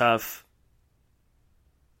to be tough.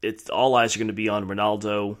 All eyes are going to be on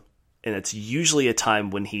Ronaldo, and it's usually a time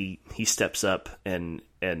when he steps up and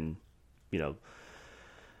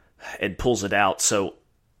pulls it out. So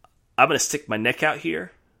I'm going to stick my neck out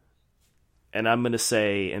here, and I'm going to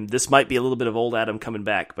say, and this might be a little bit of old Adam coming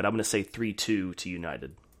back, but I'm going to say 3-2 to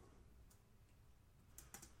United.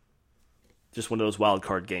 Just one of those wild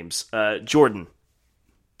card games. Jordan,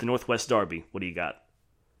 the Northwest Derby, what do you got?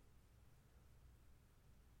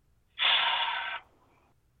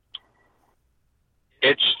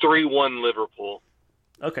 It's 3-1 Liverpool.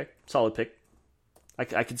 Okay, solid pick. I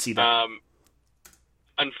can see that.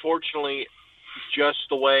 Unfortunately, just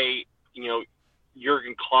the way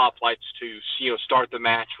Jurgen Klopp likes to start the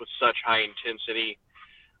match with such high intensity,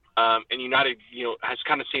 and United has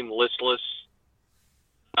kind of seemed listless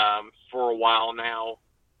for a while now.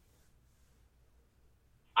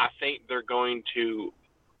 I think they're going to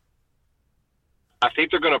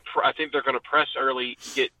press early,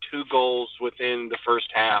 get 2 goals within the first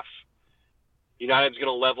half. United's going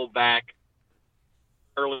to level back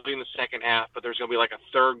early in the second half, but there's going to be like a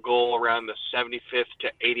third goal around the 75th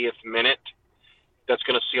to 80th minute that's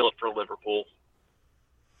going to seal it for Liverpool.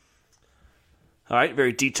 All right,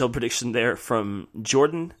 very detailed prediction there from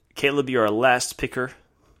Jordan. Caleb, you're our last picker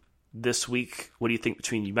this week. What do you think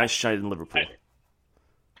between Manchester United and Liverpool?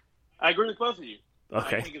 I agree with both of you.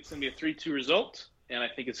 Okay. I think it's going to be a 3-2 result, and I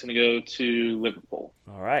think it's going to go to Liverpool.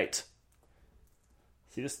 All right.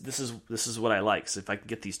 See, this is what I like. So if I can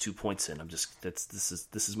get these 2 points in, this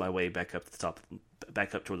is my way back up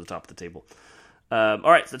toward the top of the table. All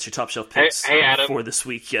right, that's your top shelf picks hey, Adam. For this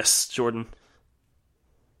week. Yes, Jordan.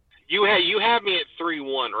 You have me at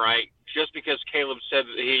 3-1, right? Just because Caleb said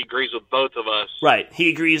that he agrees with both of us. Right. He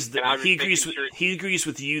agrees he agrees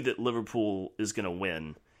with you that Liverpool is going to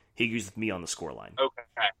win. He agrees with me on the scoreline. Okay.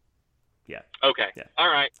 Yeah. Okay. Yeah. All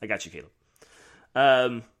right. I got you,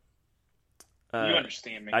 Caleb. You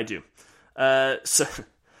understand me. I do.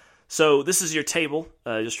 So this is your table,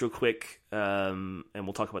 just real quick, and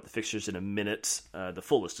we'll talk about the fixtures in a minute. The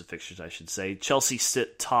full list of fixtures, I should say. Chelsea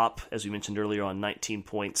sit top, as we mentioned earlier, on 19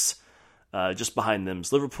 points. Just behind them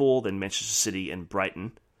is Liverpool, then Manchester City and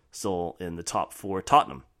Brighton, still in the top four.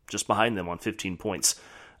 Tottenham, just behind them on 15 points.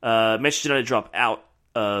 Manchester United drop out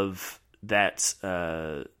of that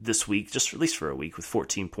this week, just at least for a week, with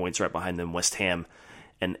 14 points. Right behind them, West Ham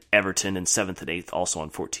and Everton in 7th and 8th, also on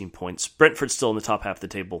 14 points. Brentford still in the top half of the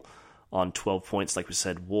table on 12 points. Like we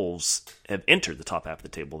said, Wolves have entered the top half of the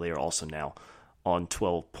table. They are also now on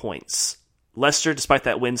 12 points. Leicester, despite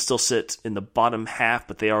that win, still sit in the bottom half,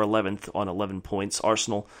 but they are 11th on 11 points.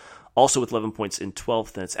 Arsenal also with 11 points in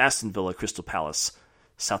 12th, and it's Aston Villa, Crystal Palace,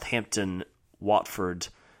 Southampton, Watford,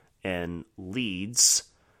 and Leeds.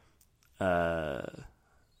 Southampton,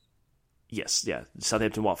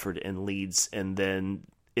 Watford, and Leeds. And then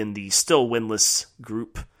in the still winless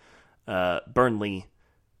group, Burnley,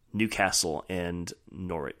 Newcastle, and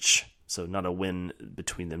Norwich. So not a win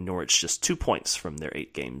between them. Norwich just 2 points from their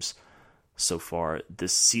 8 games so far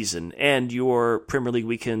this season. And your Premier League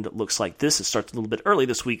weekend looks like this. It starts a little bit early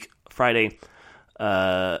this week, Friday.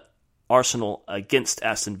 Arsenal against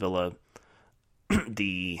Aston Villa.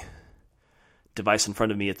 The device in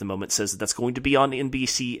front of me at the moment says that's going to be on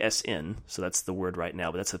NBCSN, so that's the word right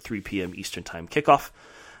now, but that's a 3 p.m. Eastern Time kickoff.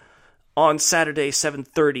 On Saturday,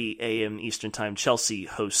 7:30 a.m. Eastern Time, Chelsea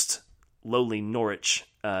host lowly Norwich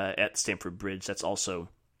at Stamford Bridge. That's also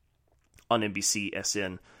on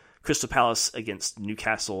NBCSN. Crystal Palace against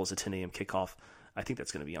Newcastle is a 10 a.m. kickoff. I think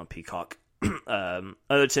that's going to be on Peacock.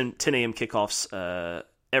 Other 10 a.m. kickoffs,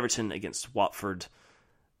 Everton against Watford.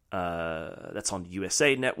 That's on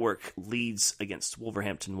USA Network. Leeds against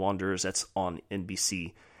Wolverhampton Wanderers. That's on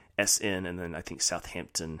NBCSN. And then I think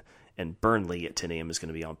Southampton and Burnley at 10 a.m. is going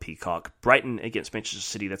to be on Peacock. Brighton against Manchester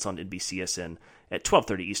City. That's on NBCSN at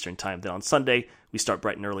 12:30 Eastern Time. Then on Sunday, we start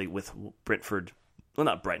bright and early with Brentford. Well,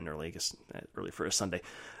 not bright and early, I guess early for a Sunday.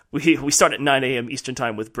 We start at 9 a.m. Eastern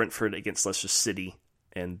Time with Brentford against Leicester City.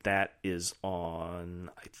 And that is on,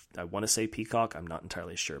 I want to say Peacock. I'm not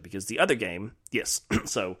entirely sure because the other game, yes.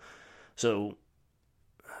 so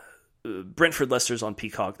Brentford Leicester's on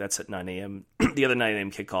Peacock. That's at 9 a.m. The other 9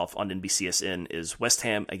 a.m. kickoff on NBCSN is West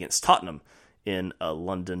Ham against Tottenham in a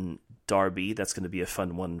London derby. That's going to be a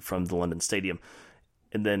fun one from the London Stadium.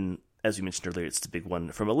 And then, as we mentioned earlier, it's the big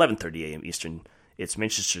one from 11:30 a.m. Eastern. It's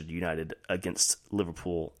Manchester United against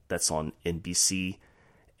Liverpool. That's on NBCSN.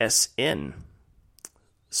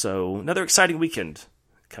 So another exciting weekend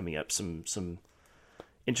coming up. Some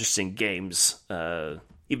interesting games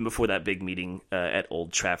even before that big meeting at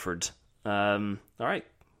Old Trafford. All right,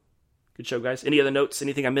 good show, guys. Any other notes?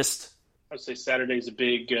 Anything I missed? I would say Saturday's a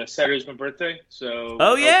big. Saturday's my birthday, so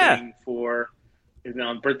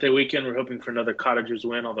on birthday weekend, we're hoping for another Cottagers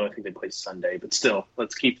win. Although I think they play Sunday, but still,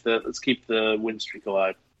 let's keep the win streak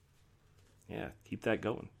alive. Yeah, keep that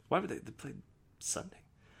going. Why would they play Sunday?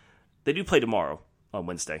 They do play tomorrow. On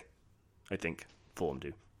Wednesday, I think Fulham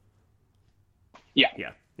do.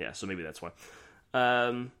 Yeah. So maybe that's why.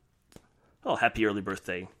 Happy early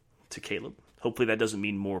birthday to Caleb. Hopefully that doesn't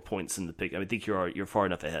mean more points in the pick. I think you're far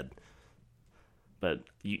enough ahead. But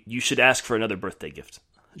you should ask for another birthday gift,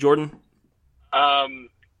 Jordan. No,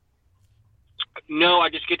 I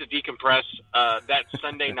just get to decompress. That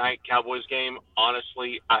Sunday night Cowboys game.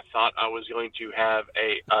 Honestly, I thought I was going to have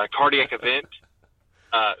a cardiac event.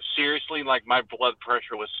 Seriously, like my blood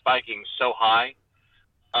pressure was spiking so high.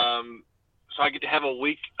 So I get to have a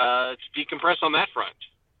week to decompress on that front.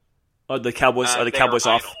 Oh, the Cowboys are the Cowboys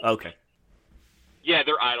off? Okay. Yeah,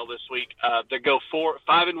 they're idle this week. They go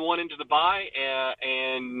 5-1 into the bye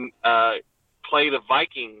and play the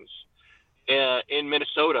Vikings in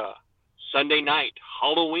Minnesota Sunday night,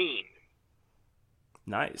 Halloween.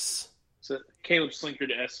 Nice. So Caleb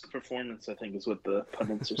Slinkard-esque performance, I think, is what the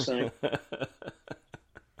pundits are saying.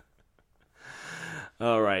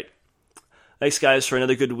 All right. Thanks, guys, for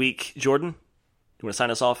another good week. Jordan, you want to sign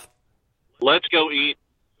us off? Let's go eat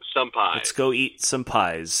some pies. Let's go eat some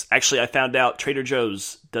pies. Actually, I found out Trader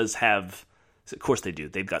Joe's does have, of course they do.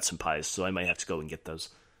 They've got some pies, so I might have to go and get those.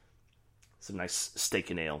 Some nice steak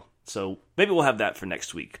and ale. So maybe we'll have that for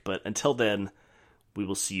next week. But until then, we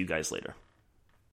will see you guys later.